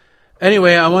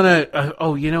 Anyway, I want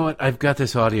to, you know what? I've got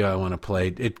this audio I want to play.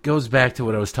 It goes back to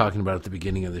what I was talking about at the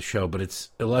beginning of the show, but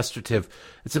it's illustrative.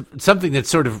 It's something that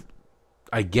sort of,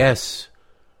 I guess,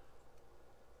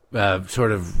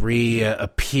 sort of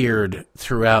reappeared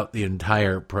throughout the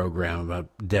entire program about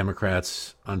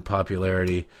Democrats'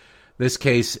 unpopularity. This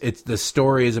case, the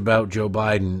story is about Joe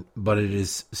Biden, but it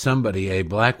is somebody, a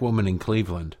black woman in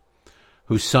Cleveland,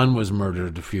 whose son was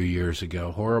murdered a few years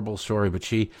ago. Horrible story, but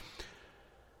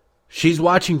she's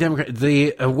watching Democrats.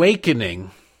 The awakening,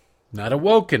 not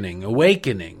awakening,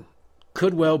 awakening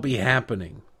could well be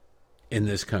happening in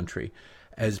this country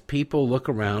as people look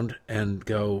around and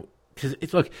go, because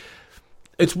look,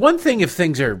 it's one thing if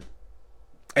things are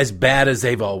as bad as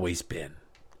they've always been,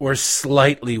 or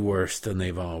slightly worse than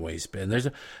they've always been. There's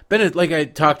been, like I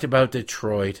talked about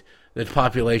Detroit, the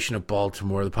population of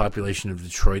Baltimore, the population of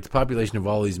Detroit, the population of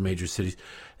all these major cities.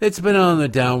 It's been on the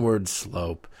downward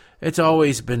slope. It's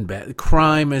always been bad.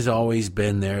 Crime has always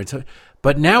been there.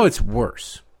 But now it's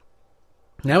worse.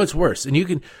 Now it's worse.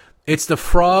 And it's the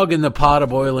frog in the pot of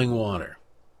boiling water.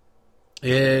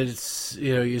 It's,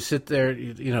 you sit there,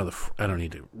 I don't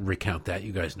need to recount that.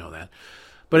 You guys know that.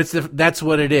 But that's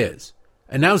what it is.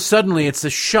 And now suddenly it's a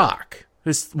shock.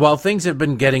 While things have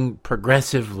been getting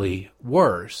progressively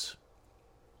worse,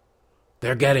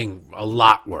 they're getting a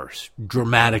lot worse,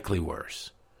 dramatically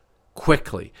worse,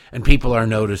 quickly, and people are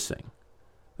noticing.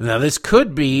 Now, this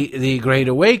could be the Great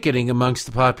Awakening amongst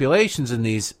the populations in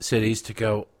these cities to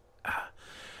go,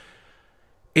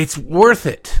 it's worth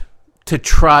it to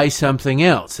try something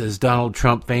else, as Donald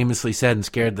Trump famously said and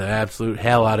scared the absolute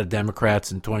hell out of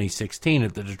Democrats in 2016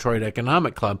 at the Detroit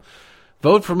Economic Club.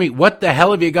 Vote for me. What the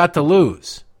hell have you got to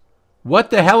lose?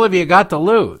 What the hell have you got to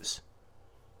lose?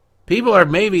 People are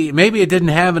maybe it didn't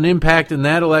have an impact in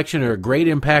that election or a great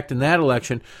impact in that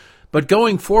election, but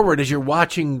going forward, as you're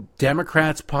watching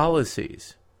Democrats'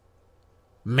 policies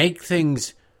make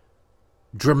things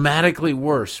dramatically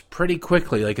worse pretty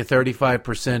quickly, like a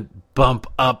 35% bump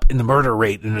up in the murder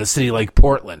rate in a city like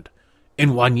Portland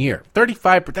in 1 year.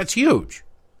 35%, that's huge.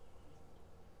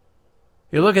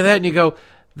 You look at that and you go,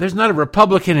 there's not a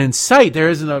Republican in sight. There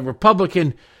isn't a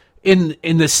Republican in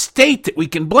the state that we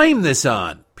can blame this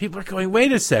on. People are going,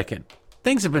 wait a second.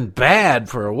 Things have been bad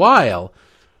for a while,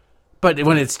 but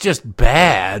when it's just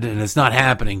bad and it's not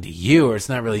happening to you or it's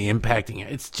not really impacting you,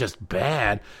 it's just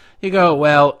bad, you go,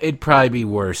 well, it'd probably be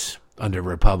worse under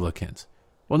Republicans.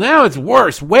 Well, now it's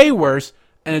worse, way worse,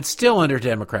 and it's still under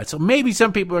Democrats. So maybe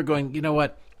some people are going, you know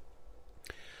what?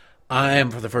 I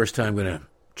am for the first time going to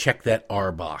check that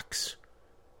R box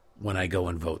when I go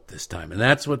and vote this time. And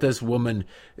that's what this woman,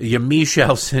 Yamiche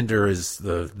Alcindor, is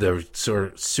the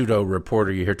sort of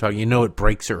pseudo-reporter you hear talking. You know it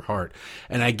breaks her heart.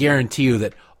 And I guarantee you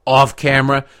that off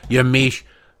camera, Yamiche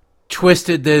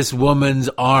twisted this woman's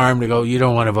arm to go, you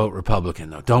don't want to vote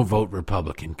Republican, though. Don't vote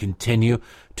Republican. Continue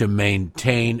to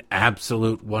maintain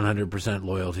absolute 100%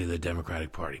 loyalty to the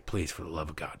Democratic Party. Please, for the love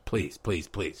of God. Please, please,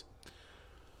 please.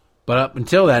 But up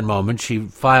until that moment, she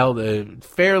filed a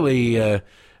fairly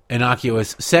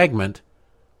innocuous segment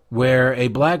where a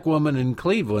black woman in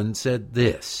Cleveland said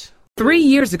this. 3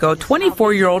 years ago,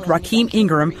 24-year-old Raheem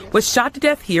Ingram was shot to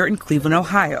death here in Cleveland,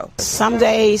 Ohio. Some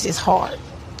days it's hard.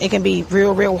 It can be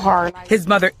real, real hard. His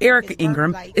mother, Erica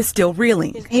Ingram, is still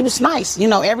reeling. He was nice.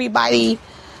 Everybody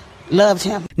loved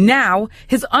him. Now,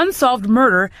 his unsolved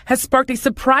murder has sparked a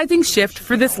surprising shift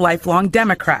for this lifelong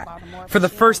Democrat. For the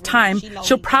first time,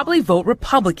 she'll probably vote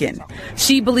Republican.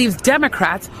 She believes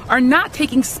Democrats are not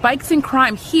taking spikes in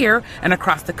crime here and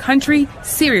across the country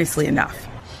seriously enough.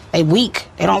 They weak.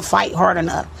 They don't fight hard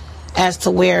enough as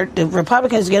to where the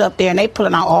Republicans get up there and they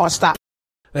pulling out all stops.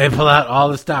 They pull out all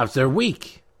the stops. They're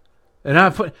weak.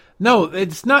 No,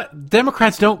 it's not.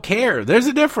 Democrats don't care. There's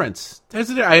a difference.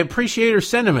 I appreciate her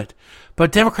sentiment,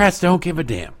 but Democrats don't give a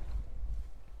damn.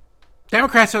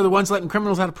 Democrats are the ones letting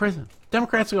criminals out of prison.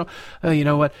 Democrats go, oh, you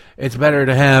know what? It's better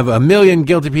to have 1 million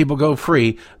guilty people go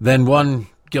free than one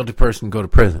guilty person go to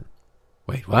prison.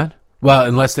 Wait, what? Well,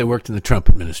 unless they worked in the Trump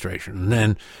administration. And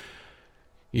then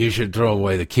you should throw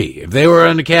away the key. If they were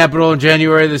on the Capitol on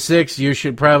January the 6th, you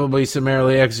should probably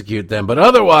summarily execute them. But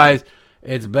otherwise,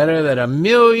 it's better that 1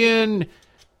 million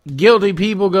guilty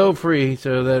people go free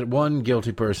so that one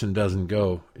guilty person doesn't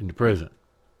go into prison.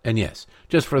 And yes,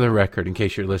 just for the record, in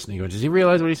case you're listening, does he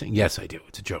realize what he's saying? Yes, I do.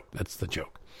 It's a joke. That's the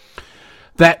joke.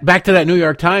 That back to that New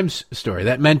York Times story,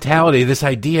 that mentality, this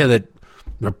idea that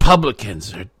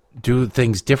Republicans do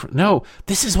things different. No,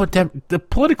 this is what the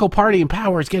political party in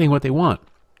power is getting what they want.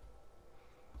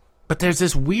 But there's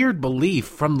this weird belief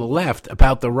from the left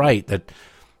about the right that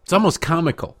it's almost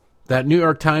comical. That New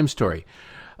York Times story.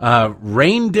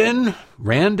 Randon,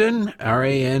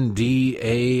 R-A-N-D-A-D-I-A-N,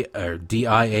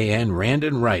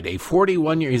 Randon Wright, a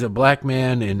 41-year, he's a black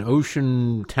man in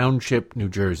Ocean Township, New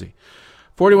Jersey.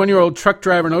 41-year-old truck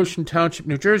driver in Ocean Township,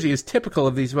 New Jersey is typical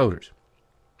of these voters.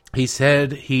 He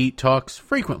said he talks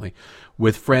frequently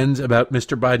with friends about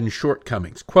Mr. Biden's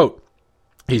shortcomings. Quote,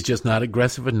 he's just not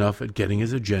aggressive enough at getting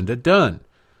his agenda done.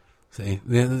 See,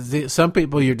 some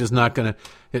people you're just not going to,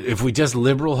 if we just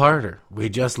liberal harder,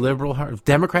 if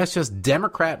Democrats just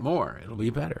Democrat more, it'll be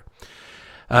better.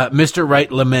 Mr. Wright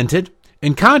lamented.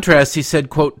 In contrast, he said,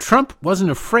 quote, Trump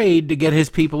wasn't afraid to get his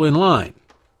people in line.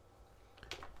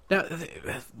 Now,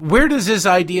 where does this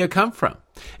idea come from?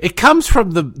 It comes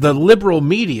from the liberal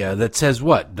media that says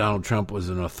what? Donald Trump was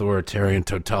an authoritarian,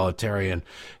 totalitarian.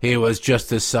 He was just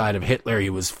this side of Hitler. He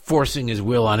was forcing his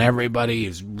will on everybody. He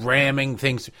was ramming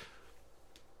things.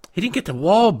 He didn't get the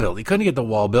wall built. He couldn't get the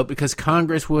wall built because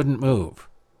Congress wouldn't move.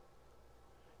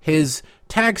 His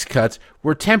tax cuts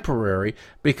were temporary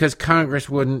because Congress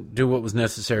wouldn't do what was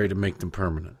necessary to make them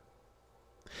permanent.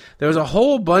 There was a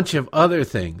whole bunch of other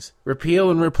things. Repeal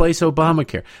and replace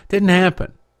Obamacare. Didn't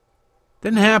happen.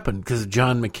 Didn't happen because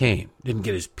John McCain didn't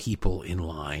get his people in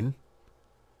line.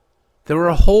 There were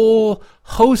a whole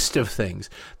host of things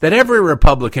that every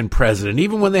Republican president,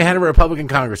 even when they had a Republican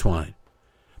Congress, wanted.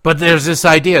 But there's this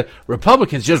idea,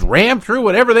 Republicans just ram through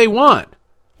whatever they want.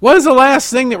 What is the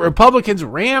last thing that Republicans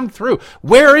rammed through?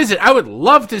 Where is it? I would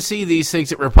love to see these things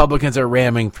that Republicans are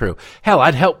ramming through. Hell,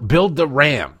 I'd help build the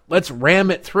ram. Let's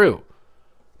ram it through.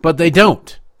 But they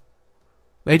don't.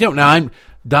 They don't. Now,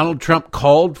 Donald Trump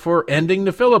called for ending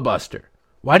the filibuster.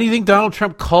 Why do you think Donald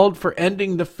Trump called for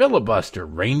ending the filibuster?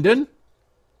 Randon?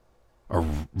 Or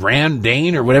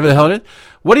Randane or whatever the hell it is?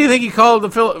 What do you think he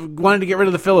wanted to get rid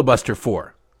of the filibuster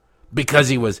for? Because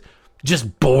he was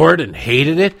just bored and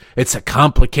hated it? It's a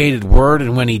complicated word,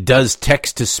 and when he does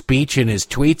text-to-speech in his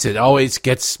tweets, it always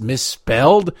gets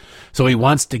misspelled, so he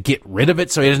wants to get rid of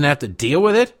it so he doesn't have to deal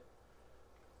with it?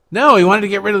 No, he wanted to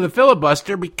get rid of the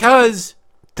filibuster because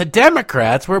the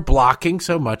Democrats were blocking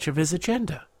so much of his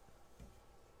agenda.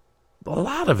 A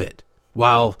lot of it.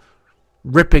 While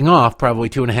ripping off probably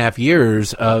 2.5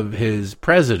 years of his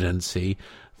presidency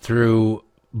through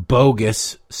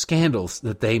bogus scandals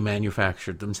that they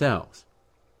manufactured themselves.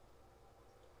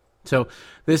 So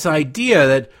this idea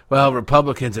that, well,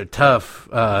 Republicans are tough,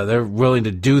 they're willing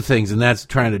to do things, and that's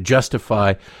trying to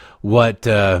justify what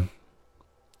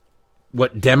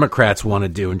Democrats want to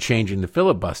do in changing the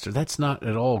filibuster, that's not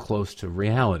at all close to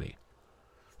reality.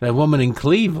 That woman in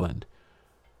Cleveland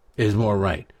is more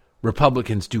right.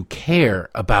 Republicans do care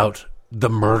about the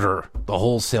murder, the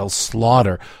wholesale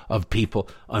slaughter of people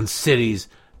on cities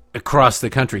across the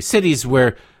country. Cities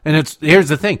where, and here's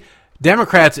the thing,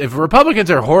 Democrats, if Republicans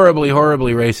are horribly,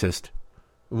 horribly racist,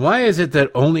 why is it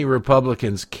that only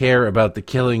Republicans care about the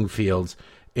killing fields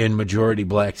in majority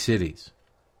black cities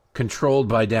controlled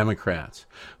by Democrats?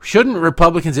 Shouldn't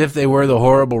Republicans, if they were the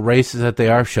horrible racists that they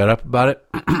are, shut up about it?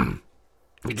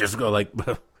 You just go like,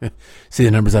 see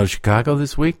the numbers out of Chicago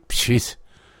this week? Jeez,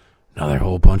 another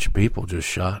whole bunch of people just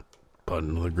shot. But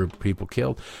another group of people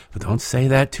killed. But don't say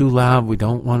that too loud. We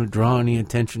don't want to draw any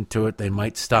attention to it. They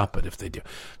might stop it if they do.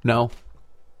 No,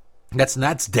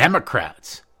 that's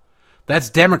Democrats.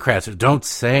 That's Democrats who don't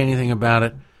say anything about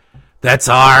it. That's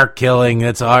our killing.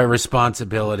 That's our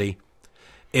responsibility.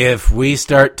 If we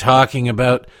start talking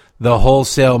about the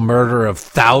wholesale murder of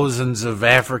thousands of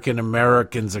African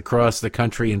Americans across the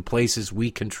country in places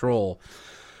we control,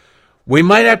 we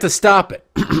might have to stop it.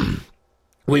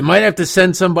 We might have to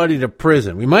send somebody to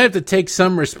prison. We might have to take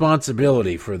some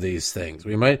responsibility for these things.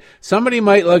 Somebody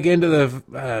might look into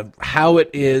the how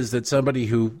it is that somebody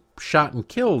who shot and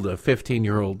killed a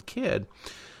 15-year-old kid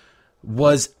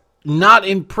was not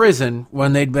in prison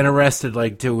when they'd been arrested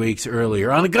like 2 weeks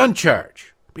earlier on a gun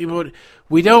charge.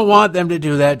 We don't want them to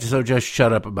do that, so just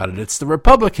shut up about it. It's the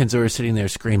Republicans who are sitting there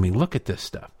screaming, look at this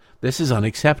stuff. This is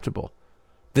unacceptable.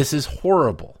 This is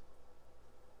horrible.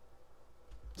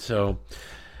 So,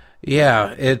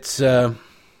 yeah, it's a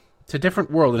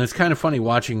different world, and it's kind of funny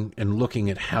watching and looking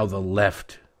at how the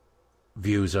left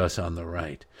views us on the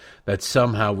right. That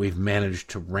somehow we've managed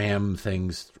to ram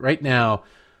things. Right now,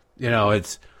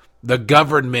 it's the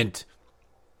government,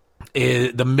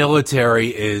 the military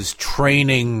is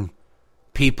training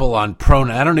people on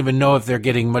pronouns. I don't even know if they're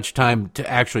getting much time to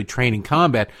actually train in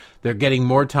combat. They're getting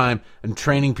more time and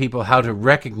training people how to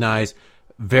recognize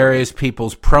various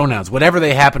people's pronouns, whatever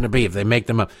they happen to be, if they make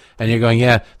them up. And you're going,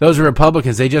 yeah, those are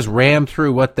Republicans. They just ram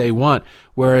through what they want.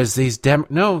 Whereas these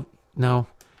no.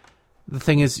 The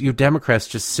thing is, you Democrats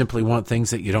just simply want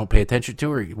things that you don't pay attention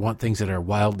to, or you want things that are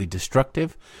wildly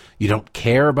destructive. You don't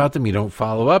care about them. You don't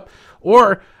follow up.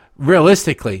 Or,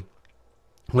 realistically,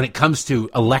 when it comes to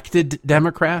elected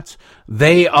Democrats,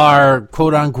 they are,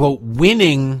 quote-unquote,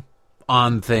 winning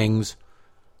on things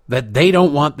that they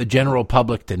don't want the general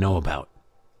public to know about.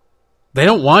 They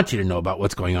don't want you to know about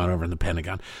what's going on over in the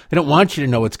Pentagon. They don't want you to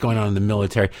know what's going on in the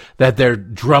military, that they're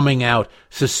drumming out,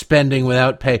 suspending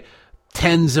without pay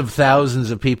tens of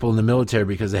thousands of people in the military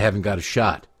because they haven't got a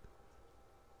shot.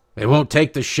 They won't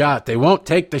take the shot. They won't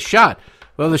take the shot.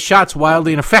 Well, the shot's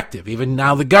wildly ineffective. Even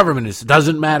now the government is,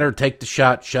 doesn't matter, take the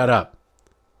shot, shut up.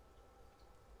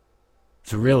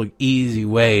 It's a real easy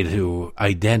way to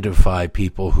identify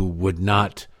people who would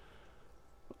not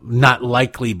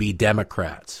likely be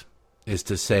Democrats, is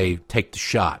to say, take the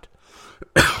shot.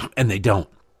 And they don't.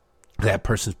 That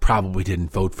person probably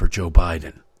didn't vote for Joe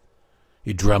Biden.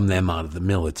 You drum them out of the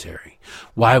military.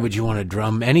 Why would you want to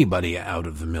drum anybody out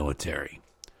of the military?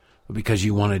 Because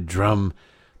you want to drum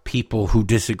people who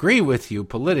disagree with you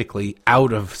politically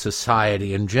out of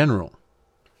society in general.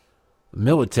 The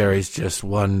military is just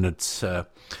one that's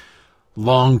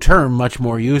long-term much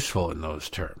more useful in those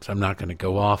terms. I'm not going to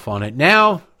go off on it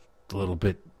now. A little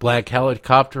bit black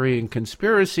helicoptery and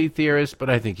conspiracy theorist, but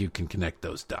I think you can connect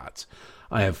those dots.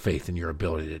 I have faith in your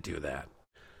ability to do that.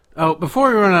 Oh, before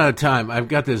we run out of time, I've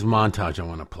got this montage I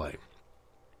want to play.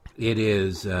 It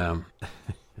is,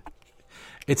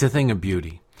 it's a thing of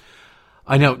beauty.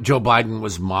 I know Joe Biden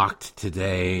was mocked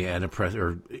today at a press,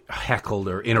 or heckled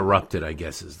or interrupted, I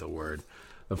guess is the word.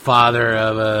 The father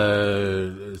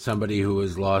of somebody who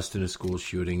was lost in a school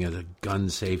shooting at a gun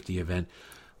safety event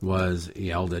was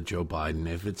yelled at Joe Biden.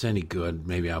 If it's any good,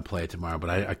 maybe I'll play it tomorrow, but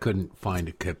I couldn't find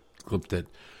a clip that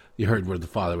you heard where the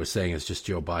father was saying it's just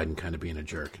Joe Biden kind of being a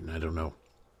jerk, and I don't know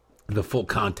the full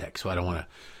context, so I don't want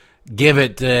to give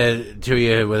it to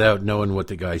you without knowing what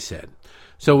the guy said.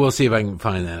 So we'll see if I can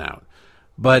find that out.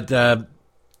 But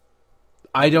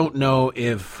I don't know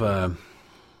if, have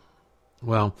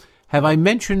I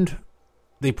mentioned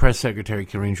the press secretary,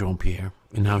 Karine Jean-Pierre,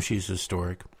 and how she's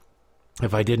historic?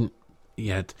 If I didn't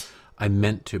yet, I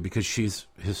meant to, because she's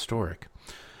historic.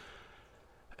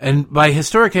 And by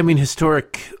historic, I mean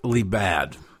historically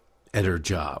bad at her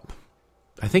job.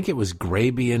 I think it was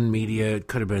Grabian Media. It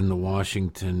could have been the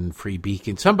Washington Free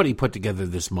Beacon. Somebody put together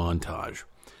this montage.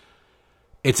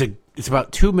 It's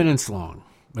about 2 minutes long.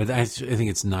 I think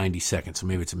it's 90 seconds, so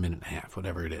maybe it's a minute and a half,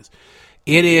 whatever it is.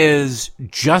 It is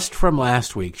just from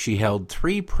last week. She held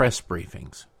 3 press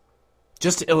briefings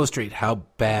just to illustrate how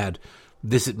bad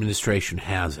this administration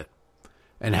has it,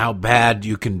 and how bad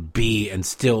you can be and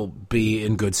still be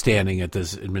in good standing at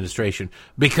this administration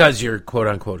because you're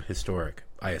quote-unquote historic,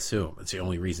 I assume. It's the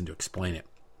only reason to explain it.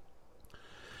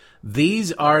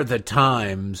 These are the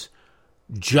times,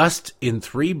 just in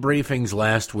 3 briefings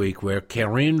last week, where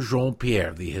Karine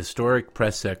Jean-Pierre, the historic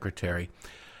press secretary,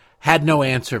 had no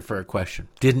answer for a question.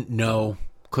 Didn't know,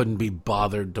 couldn't be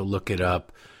bothered to look it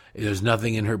up. There's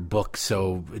nothing in her book,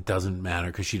 so it doesn't matter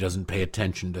because she doesn't pay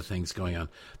attention to things going on.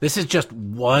 This is just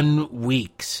 1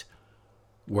 week's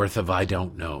worth of I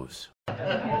don't knows.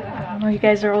 Well, you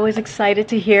guys are always excited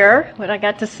to hear what I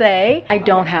got to say. I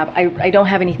don't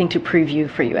have anything to preview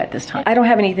for you at this time. I don't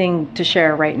have anything to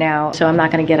share right now, so I'm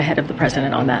not going to get ahead of the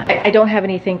president on that. I don't have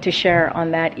anything to share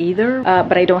on that either,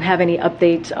 but I don't have any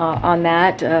updates on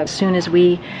that. As soon as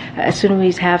we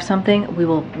have something, we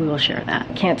will share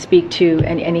that. Can't speak to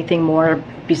anything more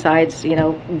besides,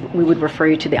 we would refer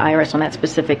you to the IRS on that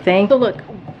specific thing. So look.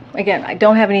 Again, I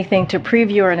don't have anything to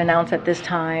preview or announce at this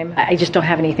time. I just don't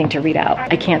have anything to read out.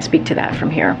 I can't speak to that from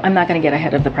here. I'm not going to get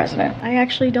ahead of the president. I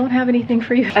actually don't have anything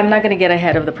for you. I'm not going to get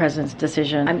ahead of the president's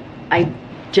decision.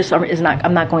 just is not.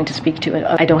 I'm not going to speak to it.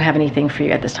 I don't have anything for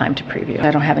you at this time to preview.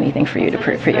 I don't have anything for you to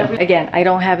preview. Again, I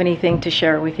don't have anything to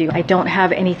share with you. I don't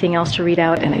have anything else to read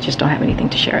out, and I just don't have anything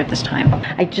to share at this time.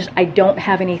 I don't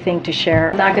have anything to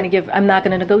share. I'm not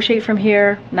going to negotiate from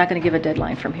here. I'm not going to give a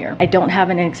deadline from here. I don't have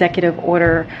an executive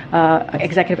order,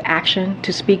 executive action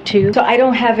to speak to. So I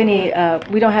don't have any.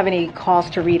 We don't have any calls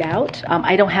to read out.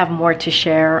 I don't have more to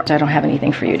share. So I don't have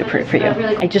anything for you to for you.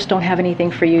 I just don't have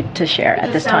anything for you to share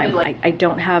at this time. I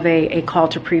don't have a call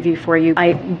to preview for you.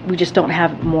 We just don't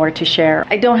have more to share.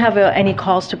 I don't have any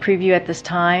calls to preview at this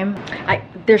time. I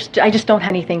just don't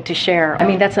have anything to share. I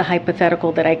mean, that's a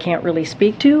hypothetical that I can't really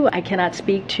speak to. I cannot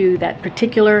speak to that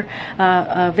particular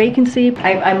vacancy.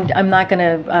 I'm not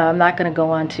gonna go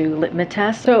on to litmus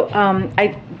test. So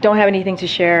I don't have anything to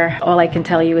share. All I can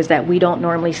tell you is that we don't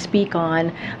normally speak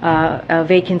on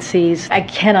vacancies. I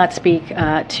cannot speak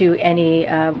to any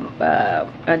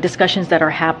discussions that are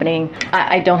happening.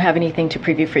 I don't have anything to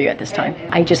preview for you at this time.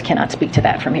 I just cannot speak to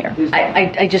that from here.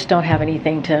 I just don't have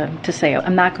anything to say.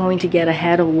 I'm not going to get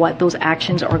ahead of what those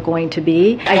actions are going to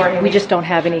be. We just don't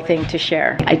have anything to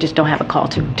share. I just don't have a call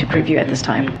to preview at this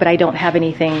time. But I don't have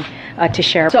anything to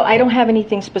share. So I don't have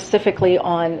anything specifically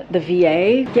on the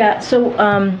VA. Yeah,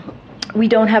 so we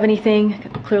don't have anything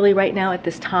clearly right now at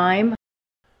this time.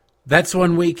 That's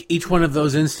 1 week. Each one of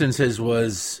those instances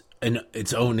was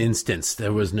its own instance.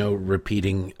 There was no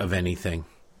repeating of anything.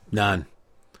 None.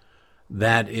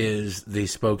 That is the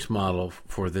spokesmodel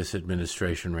for this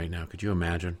administration right now. Could you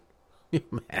imagine?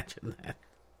 Imagine that.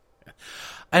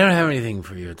 I don't have anything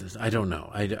for you at this. I don't know.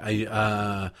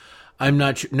 I'm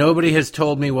not sure. Nobody has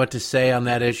told me what to say on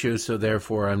that issue, so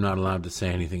therefore I'm not allowed to say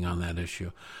anything on that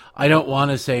issue. I don't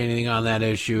want to say anything on that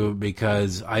issue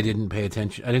because I didn't pay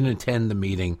attention. I didn't attend the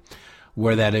meeting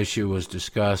where that issue was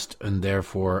discussed, and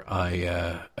therefore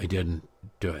I didn't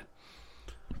do it.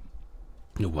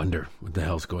 No wonder what the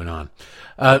hell's going on.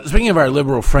 Speaking of our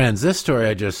liberal friends, this story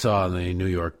I just saw in the New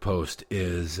York Post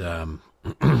is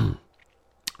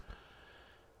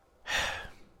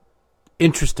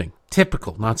interesting,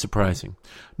 typical, not surprising.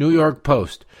 New York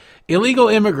Post. Illegal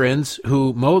immigrants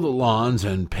who mow the lawns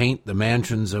and paint the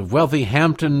mansions of wealthy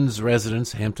Hamptons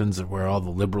residents. Hamptons are where all the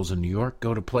liberals in New York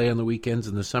go to play on the weekends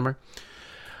in the summer.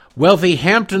 Wealthy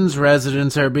Hamptons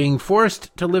residents are being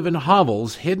forced to live in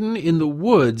hovels hidden in the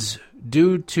woods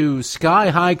due to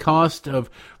sky-high cost of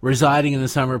residing in the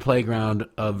summer playground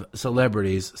of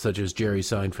celebrities such as Jerry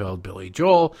Seinfeld, Billy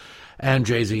Joel, and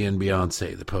Jay-Z and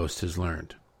Beyonce, the Post has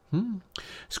learned.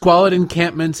 Squalid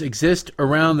encampments exist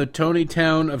around the Tony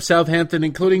town of Southampton,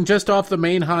 including just off the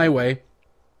main highway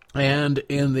and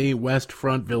in the West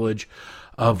Front village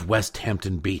of West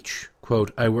Hampton Beach.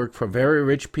 Quote, I work for very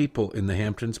rich people in the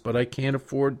Hamptons, but I can't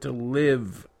afford to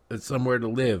live somewhere to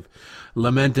live,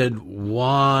 lamented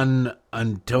Juan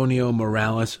Antonio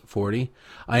Morales, 40.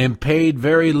 I am paid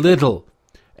very little,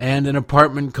 and an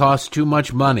apartment costs too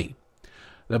much money.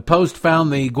 The Post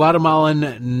found the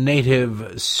Guatemalan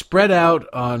native spread out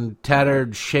on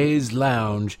tattered chaise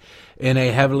lounge in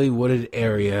a heavily wooded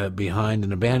area behind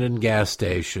an abandoned gas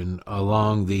station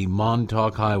along the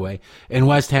Montauk Highway in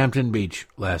West Hampton Beach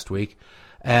last week,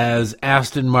 as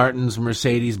Aston Martins,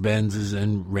 Mercedes-Benzes,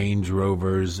 and Range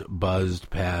Rovers buzzed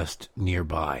past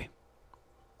nearby.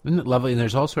 Isn't it lovely? And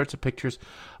there's all sorts of pictures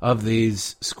of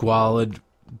these squalid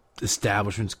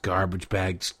establishments, garbage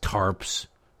bags, tarps,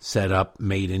 set up,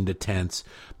 made into tents,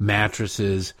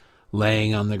 mattresses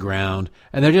laying on the ground,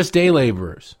 and they're just day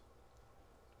laborers.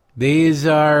 These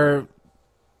are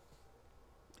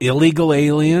illegal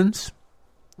aliens,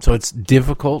 so it's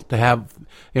difficult to have,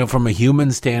 from a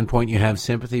human standpoint, you have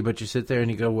sympathy, but you sit there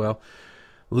and you go, well,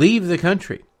 leave the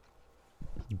country.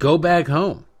 Go back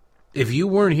home. If you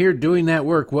weren't here doing that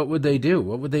work, what would they do?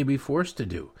 What would they be forced to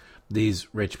do? These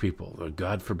rich people, or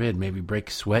God forbid, maybe break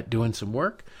sweat doing some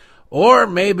work? Or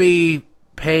maybe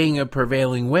paying a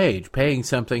prevailing wage, paying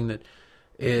something that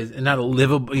is not a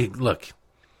livable. Look,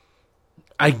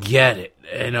 I get it.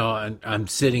 I'm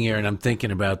sitting here and I'm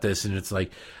thinking about this, and it's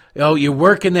like, you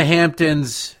work in the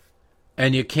Hamptons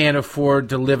and you can't afford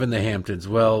to live in the Hamptons.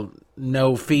 Well,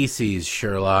 no feces,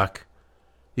 Sherlock.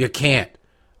 You can't.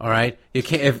 All right? You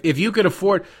can't. If you could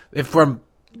afford, if from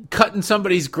cutting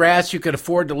somebody's grass you could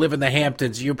afford to live in the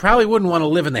Hamptons, you probably wouldn't want to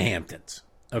live in the Hamptons.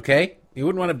 Okay? You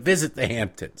wouldn't want to visit the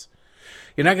Hamptons.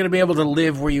 You're not going to be able to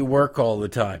live where you work all the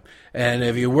time. And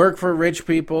if you work for rich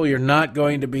people, you're not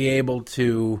going to be able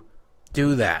to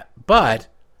do that. But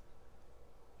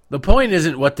the point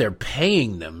isn't what they're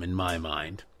paying them, in my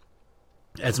mind,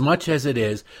 as much as it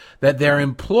is that they're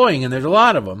employing, and there's a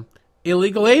lot of them,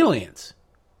 illegal aliens.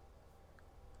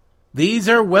 These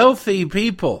are wealthy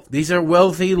people. These are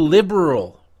wealthy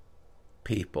liberal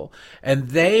people, and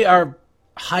they are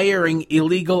hiring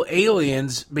illegal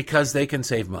aliens because they can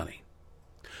save money.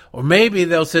 Or maybe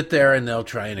they'll sit there and they'll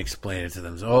try and explain it to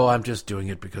them. Oh, I'm just doing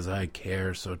it because I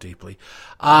care so deeply.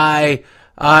 I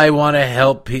want to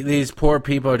help these poor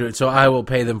people, so I will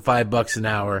pay them $5 an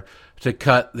hour to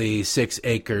cut the 6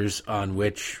 acres on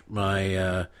which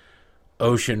my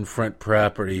oceanfront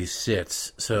property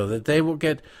sits, so that they will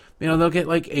get, they'll get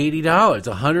like $80,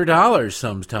 $100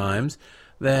 sometimes.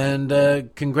 Then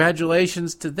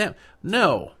congratulations to them.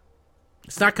 No,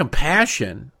 it's not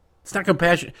compassion. It's not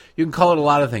compassion. You can call it a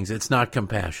lot of things. It's not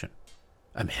compassion.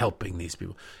 I'm helping these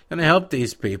people. I'm going to help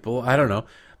these people. I don't know.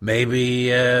 Maybe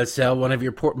sell one of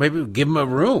your maybe give them a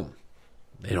room.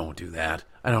 They don't do that.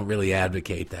 I don't really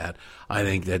advocate that. I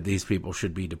think that these people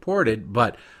should be deported.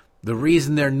 But the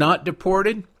reason they're not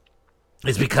deported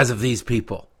is because of these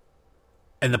people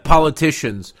and the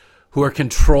politicians who are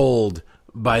controlled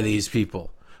by these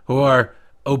people, who are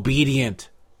obedient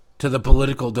to the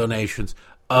political donations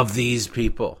of these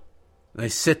people. They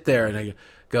sit there and they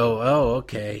go, oh,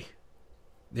 okay.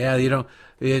 Yeah, you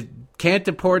can't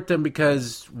deport them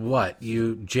because what?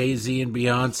 Jay-Z and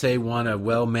Beyonce want a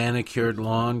well-manicured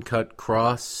lawn cut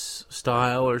cross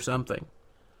style or something?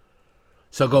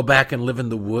 So go back and live in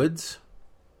the woods?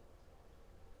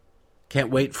 Can't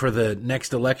wait for the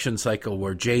next election cycle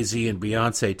where Jay-Z and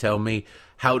Beyonce tell me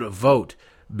how to vote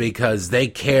because they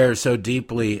care so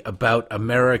deeply about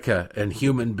America and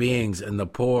human beings and the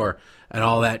poor and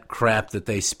all that crap that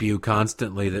they spew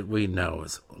constantly that we know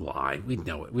is a lie. We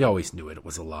know it. We always knew it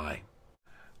was a lie.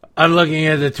 I'm looking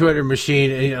at the Twitter machine,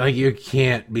 and you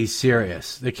can't be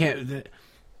serious. They can't.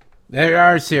 They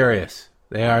are serious.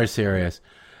 They are serious.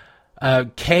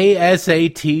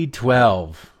 KSAT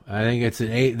 12. I think it's the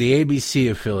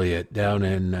ABC affiliate down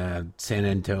in San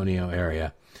Antonio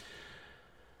area.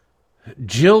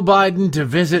 Jill Biden to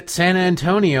visit San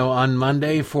Antonio on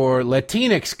Monday for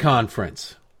Latinx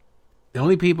conference. The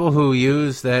only people who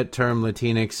use that term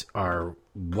Latinx are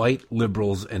white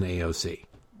liberals and AOC.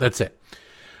 That's it.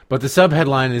 But the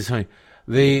subheadline is,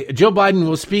 Joe Biden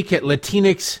will speak at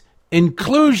Latinx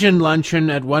Inclusion Luncheon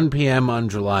at 1 p.m. on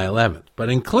July 11th. But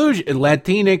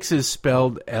Latinx is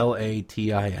spelled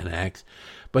Latinx.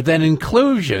 But then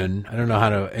inclusion, I don't know how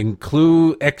to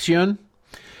inclusion,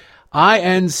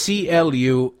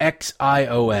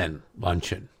 INCLUXION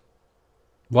luncheon.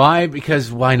 Why?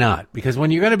 Because why not? Because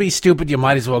when you're going to be stupid, you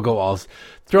might as well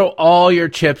throw all your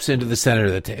chips into the center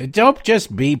of the table. Don't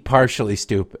just be partially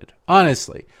stupid.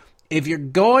 Honestly, if you're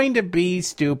going to be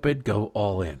stupid, go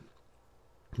all in.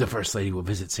 The First Lady will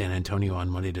visit San Antonio on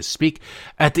Monday to speak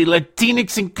at the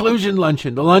Latinx Inclusion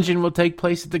Luncheon. The luncheon will take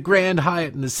place at the Grand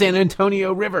Hyatt in the San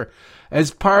Antonio River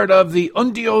as part of the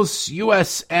UNDIOS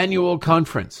U.S. Annual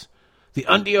Conference. The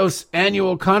UNDIOS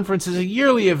Annual Conference is a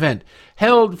yearly event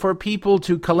held for people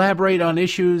to collaborate on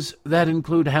issues that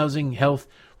include housing, health,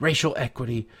 racial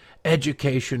equity,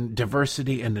 education,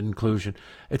 diversity, and inclusion.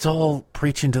 It's all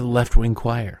preaching to the left-wing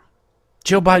choir.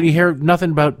 Joe Biden, you hear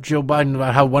nothing about Joe Biden,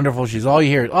 about how wonderful she is. All you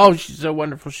hear is, oh, she's so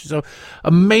wonderful. She's so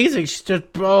amazing. She's just,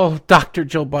 oh, Dr.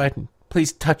 Joe Biden.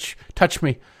 Please touch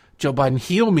me, Joe Biden.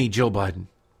 Heal me, Joe Biden.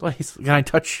 Please, can I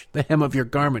touch the hem of your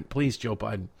garment, please, Joe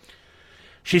Biden?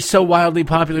 She's so wildly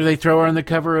popular, they throw her on the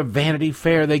cover of Vanity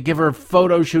Fair. They give her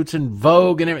photo shoots in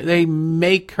Vogue, and everything. They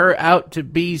make her out to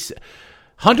be...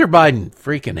 Hunter Biden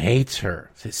freaking hates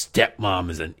her. His stepmom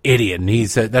is an idiot, and he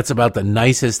said that's about the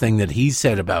nicest thing that he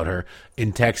said about her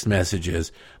in text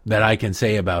messages that I can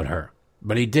say about her.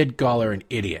 But he did call her an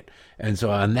idiot. And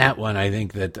so on that one, I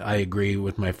think that I agree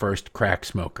with my first crack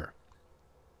smoker.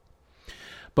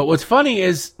 But what's funny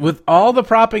is with all the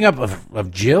propping up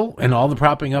of Jill and all the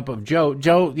propping up of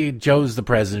Joe's the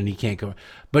president, he can't go.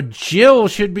 But Jill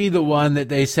should be the one that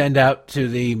they send out to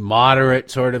the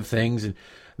moderate sort of things. And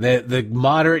the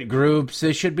moderate groups,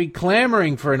 they should be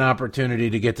clamoring for an opportunity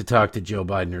to get to talk to Joe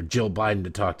Biden or Jill Biden to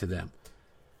talk to them.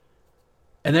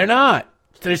 And they're not.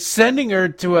 They're sending her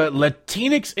to a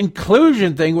Latinx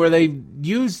inclusion thing where they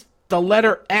use the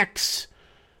letter X.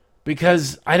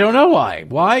 Because I don't know why.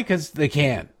 Why? Because they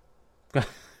can.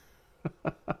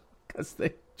 Because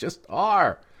they just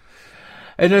are.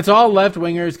 And it's all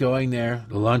left-wingers going there.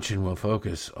 The luncheon will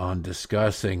focus on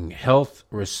discussing health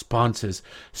responses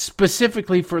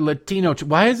specifically for Latino.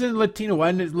 Why isn't Latino? Why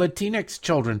isn't it Latinx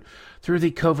children through the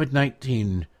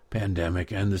COVID-19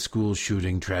 pandemic and the school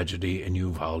shooting tragedy in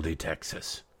Uvalde,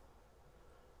 Texas?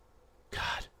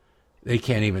 God, they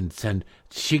can't even send.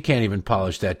 She can't even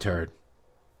polish that turd.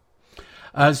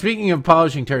 Speaking of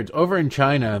polishing turds, over in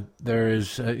China, there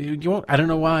is, I don't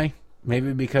know why,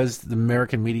 Maybe because the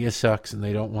American media sucks and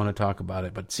they don't want to talk about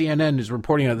it. But CNN is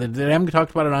reporting on it. They haven't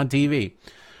talked about it on TV.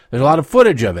 There's a lot of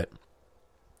footage of it.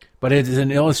 But it is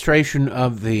an illustration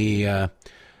of the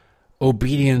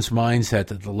obedience mindset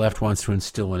that the left wants to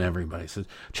instill in everybody. So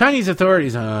Chinese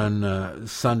authorities on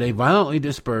Sunday violently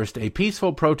dispersed a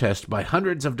peaceful protest by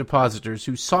hundreds of depositors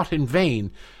who sought in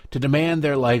vain to demand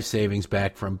their life savings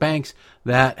back from banks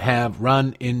that have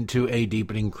run into a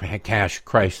deepening cash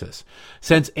crisis.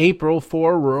 Since April,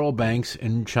 4 rural banks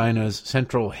in China's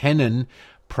central Henan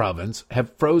province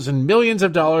have frozen millions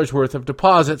of dollars worth of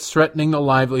deposits, threatening the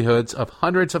livelihoods of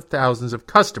hundreds of thousands of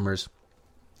customers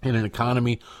in an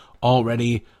economy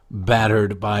already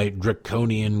battered by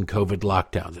draconian COVID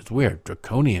lockdowns. It's weird,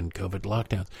 draconian COVID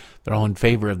lockdowns. They're all in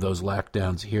favor of those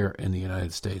lockdowns here in the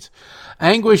United States.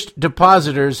 Anguished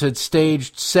depositors had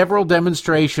staged several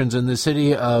demonstrations in the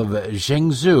city of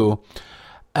Zhengzhou,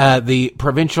 the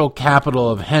provincial capital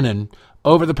of Henan,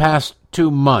 over the past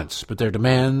 2 months, but their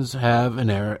demands have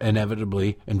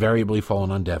invariably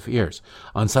fallen on deaf ears.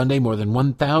 On Sunday, more than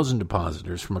 1,000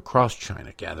 depositors from across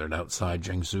China gathered outside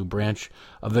Zhengzhou branch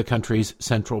of the country's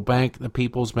central bank, the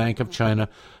People's Bank of China,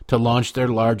 to launch their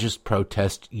largest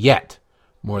protest yet.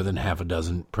 More than half a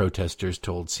dozen protesters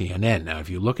told CNN. Now, if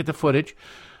you look at the footage,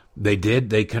 they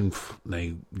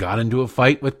got into a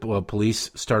fight with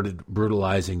police, started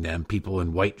brutalizing them. People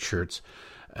in white shirts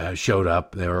showed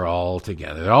up. They were all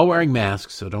together. They're all wearing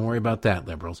masks, so don't worry about that,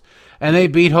 liberals. And they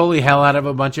beat holy hell out of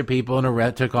a bunch of people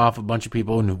and took off a bunch of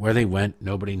people, and where they went,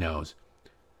 nobody knows.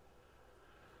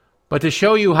 But to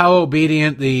show you how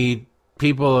obedient the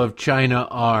people of China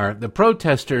are, the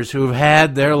protesters who have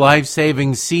had their life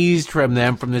savings seized from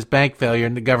them from this bank failure,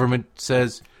 and the government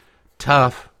says,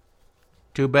 tough,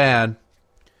 too bad.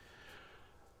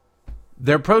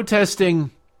 They're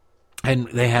protesting, and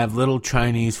they have little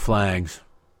Chinese flags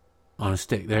on a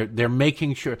stick. They're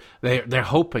making sure they're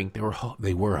hoping they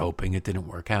were hoping it didn't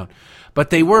work out, but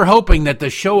they were hoping that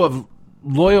the show of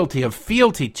loyalty, of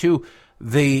fealty to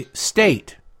the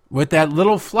state with that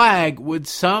little flag would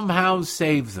somehow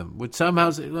save them. Would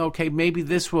somehow say, okay, maybe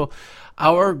this will.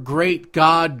 Our great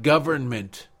God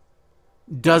government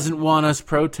doesn't want us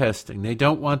protesting. They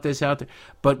don't want this out there.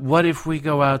 But what if we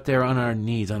go out there on our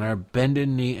knees, on our bended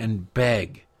knee, and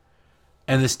beg?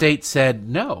 And the state said,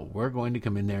 no, we're going to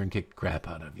come in there and kick the crap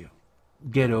out of you.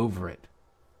 Get over it.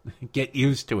 Get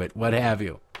used to it, what have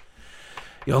you.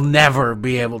 You'll never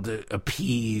be able to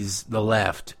appease the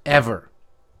left, ever.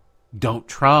 Don't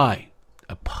try.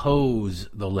 Oppose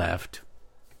the left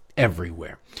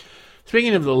everywhere.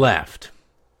 Speaking of the left,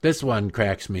 this one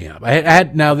cracks me up.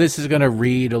 Now, this is going to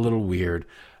read a little weird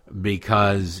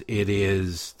because it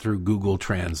is through Google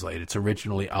Translate. It's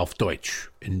originally Auf Deutsch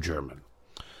in German.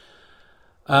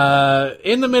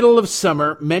 In the middle of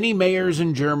summer, many mayors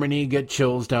in Germany get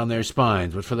chills down their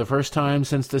spines. But for the first time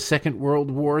since the Second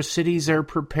World War, cities are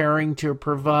preparing to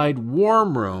provide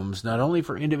warm rooms, not only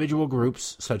for individual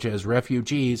groups, such as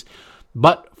refugees,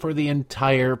 but for the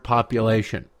entire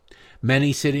population.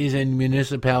 Many cities and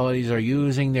municipalities are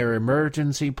using their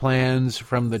emergency plans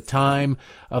from the time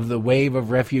of the wave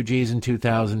of refugees in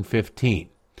 2015.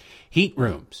 Heat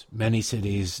rooms. Many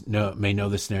cities may know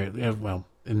this scenario. Well,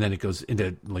 and then it goes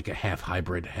into like a half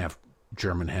hybrid, half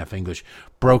German, half English,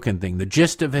 broken thing. The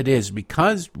gist of it is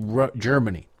because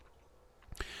Germany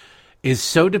is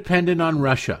so dependent on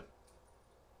Russia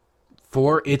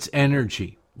for its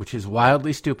energy, which is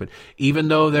wildly stupid, even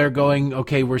though they're going,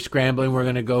 okay, we're scrambling, we're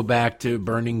going to go back to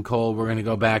burning coal, we're going to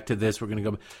go back to this, we're going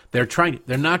to go.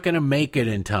 They're not going to make it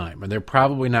in time, or they're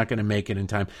probably not going to make it in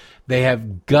time. They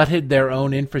have gutted their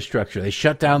own infrastructure. They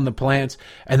shut down the plants,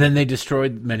 and then they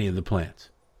destroyed many of the plants.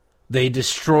 They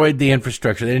destroyed the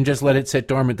infrastructure. They didn't just let it sit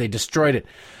dormant. They destroyed it.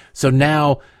 So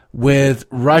now with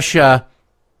Russia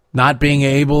not being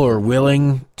able or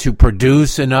willing to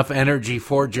produce enough energy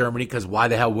for Germany, because why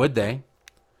the hell would they?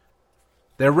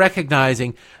 They're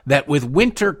recognizing that with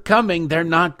winter coming, they're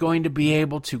not going to be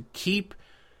able to keep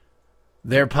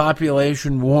their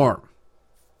population warm.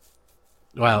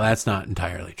 Well, that's not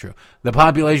entirely true. The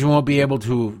population won't be able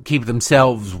to keep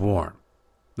themselves warm.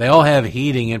 They all have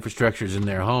heating infrastructures in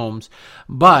their homes,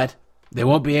 but they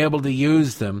won't be able to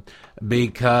use them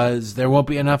because there won't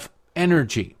be enough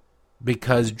energy.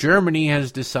 Because Germany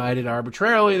has decided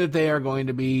arbitrarily that they are going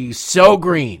to be so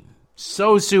green,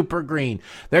 so super green.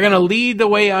 They're going to lead the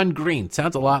way on green.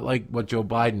 Sounds a lot like what Joe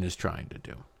Biden is trying to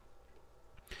do.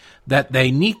 That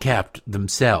they kneecapped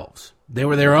themselves. They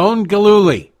were their own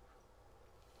galooly.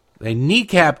 They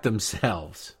kneecapped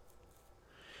themselves.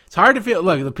 It's hard to feel.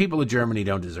 Look, the people of Germany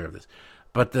don't deserve this.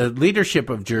 But the leadership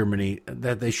of Germany,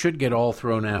 that they should get all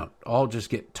thrown out, all just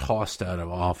get tossed out of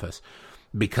office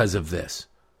because of this,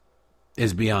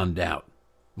 is beyond doubt.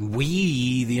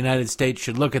 We, the United States,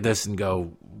 should look at this and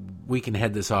go, we can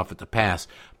head this off at the pass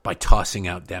by tossing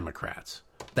out Democrats.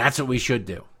 That's what we should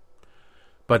do.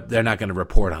 But they're not going to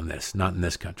report on this, not in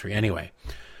this country. Anyway,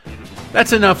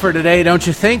 that's enough for today, don't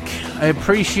you think? I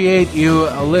appreciate you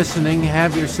listening.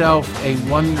 Have yourself a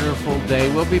wonderful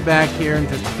day. We'll be back here in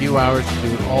just a few hours to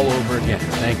do it all over again.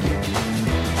 Thank you.